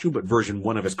his costume, but version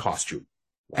 1 of his costume.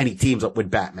 And he teams up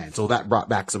with Batman. So that brought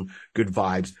back some good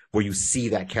vibes where you see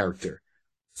that character.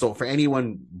 So for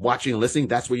anyone watching and listening,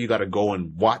 that's where you got to go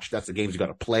and watch. That's the games you got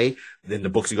to play. Then the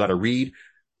books you got to read.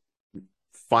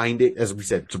 Find it, as we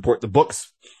said, support the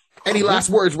books. Any last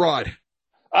words, Rod?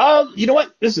 You know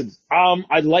what? Listen,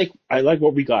 I like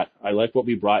what we got. I like what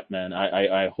we brought, man.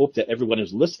 I hope that everyone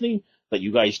is listening, that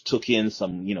you guys took in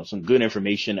some good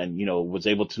information and, was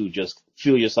able to just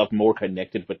feel yourself more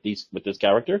connected with this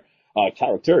characters,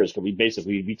 because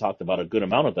we talked about a good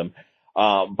amount of them.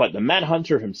 But the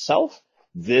Manhunter himself,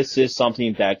 this is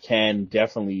something that can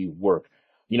definitely work.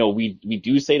 We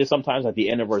do say this sometimes at the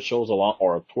end of our shows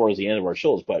or towards the end of our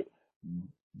shows, but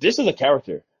this is a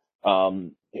character.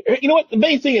 You know what? The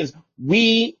main thing is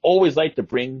we always like to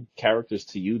bring characters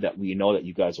to you that we know that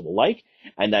you guys will like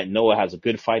and that Noah has a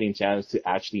good fighting chance to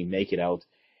actually make it out.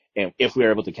 And if we're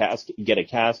able to get a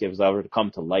cast, if it's ever to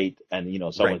come to light and,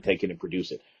 someone Right. take it and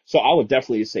produce it. So I would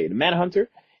definitely say the Manhunter,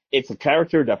 it's a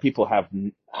character that people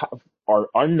are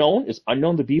unknown, is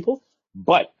unknown to people,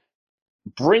 but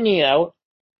bringing it out,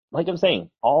 like I'm saying,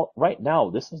 all right now,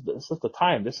 this is the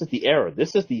time, this is the era,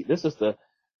 this is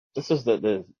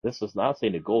not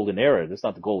saying the golden era. This is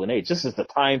not the golden age. This is the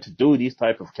time to do these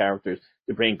type of characters,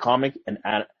 to bring comic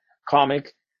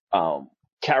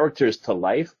characters to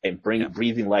life and bring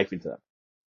breathing life into them.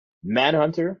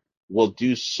 Manhunter will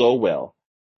do so well.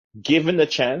 Given the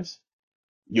chance,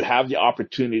 you have the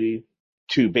opportunity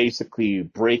to basically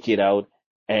break it out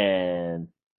and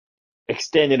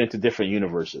extend it into different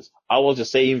universes. I will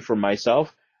just say, even for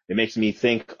myself, it makes me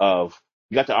think of,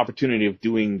 you got the opportunity of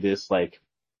doing this, like,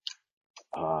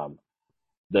 the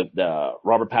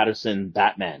Robert Pattinson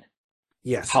Batman.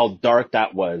 Yes. How dark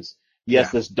that was. Yes,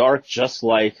 Yeah. this dark, just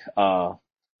like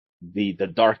the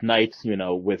Dark Knight,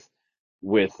 with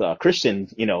Christian,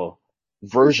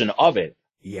 version of it.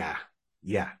 Yeah.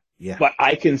 But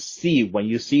I can see, when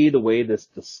you see the way the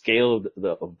scale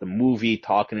of the movie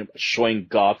showing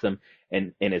Gotham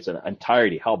in its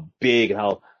entirety, how big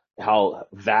and how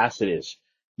vast it is.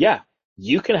 Yeah,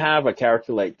 you can have a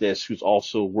character like this who's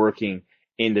also working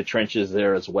in the trenches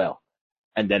there as well,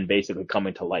 and then basically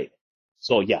coming to light.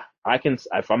 So yeah,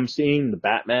 if I'm seeing the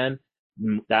Batman,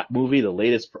 that movie, the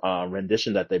latest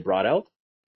rendition that they brought out,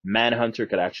 Manhunter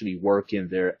could actually work in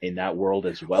that world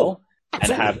as well.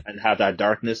 Absolutely. And have that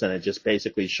darkness, and it just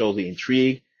basically shows the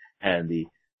intrigue and the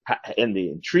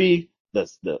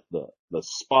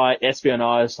spy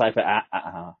espionage type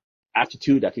of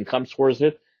aptitude that can come towards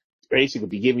it. Basically,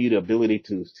 be giving you the ability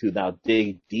to now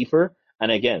dig deeper.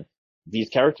 And again, these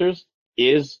characters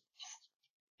is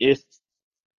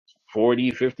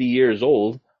 40, 50 years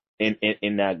old in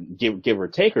that give or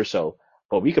take or so,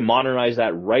 but we can modernize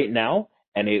that right now,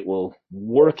 and it will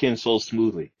work in so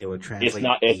smoothly. It will translate.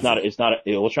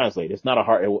 It will translate. It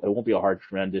won't be a hard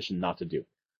transition not to do.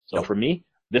 So Nope. for me,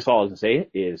 this all I can say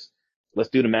is, let's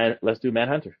do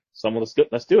Manhunter.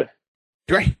 Let's do it.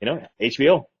 Right.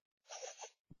 HBO.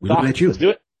 We're looking at you. Let's do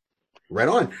it. Right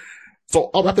on. So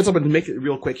I'll wrap this up and make it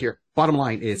real quick here. Bottom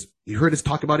line is, you heard us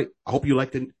talk about it. I hope you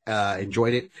liked it,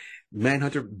 enjoyed it.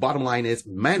 Manhunter, bottom line is,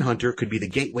 Manhunter could be the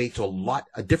gateway to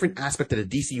a different aspect of the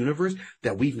DC universe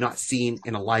that we've not seen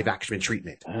in a live action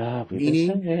treatment.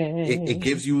 Meaning, it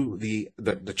gives you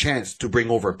the chance to bring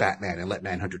over Batman and let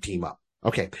Manhunter team up.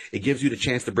 Okay. It gives you the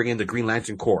chance to bring in the Green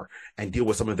Lantern Corps and deal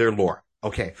with some of their lore.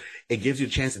 Okay. It gives you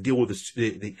the chance to deal with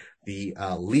the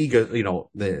league of, the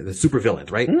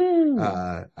supervillains, right?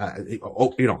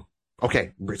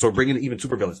 Okay. So bring in even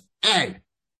supervillains. And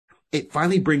it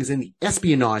finally brings in the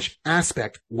espionage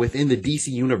aspect within the DC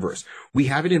universe. We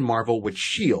have it in Marvel with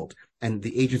S.H.I.E.L.D. and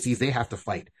the agencies they have to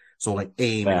fight. So like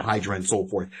AIM and Hydra and so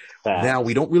forth. Now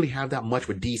we don't really have that much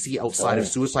with DC outside of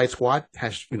Suicide Squad,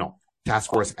 Task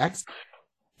Force X.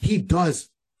 He does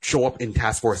show up in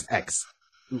Task Force X.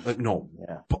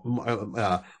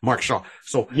 Mark Shaw.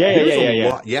 So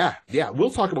yeah. We'll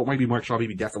talk about maybe Mark Shaw,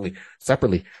 maybe definitely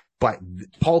separately. But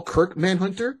Paul Kirk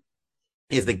Manhunter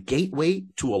is the gateway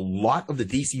to a lot of the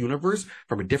DC universe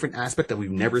from a different aspect that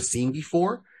we've never seen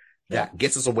before. That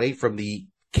gets us away from the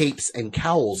capes and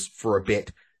cowls for a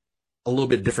bit, a little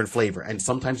bit different flavor. And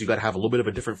sometimes you got to have a little bit of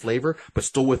a different flavor, but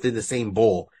still within the same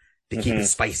bowl to keep it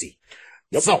spicy.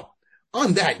 Yep. So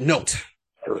on that note,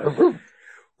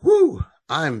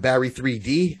 I'm Barry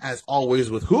 3D, as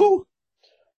always, with who?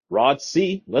 Rod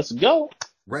C. Let's go.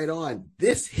 Right on.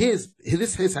 This has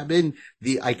been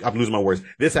I'm losing my words.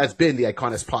 This has been the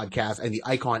iConis podcast, and the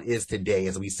icon is today,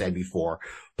 as we said before,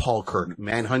 Paul Kirk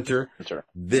Manhunter. Sure.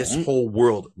 This whole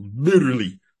world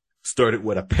literally started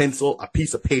with a pencil, a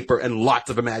piece of paper, and lots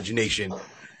of imagination.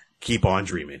 Keep on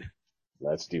dreaming.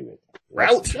 Let's do it.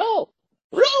 Route. Go.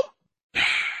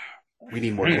 We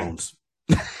need more clones.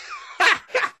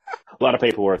 A lot of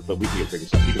paperwork, but we can figure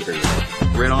something. You can figure it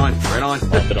out. Right on.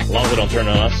 As long as they don't turn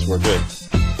on us, we're good.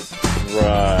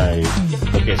 Right.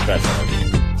 Okay, scratch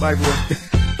that. Bye, everyone.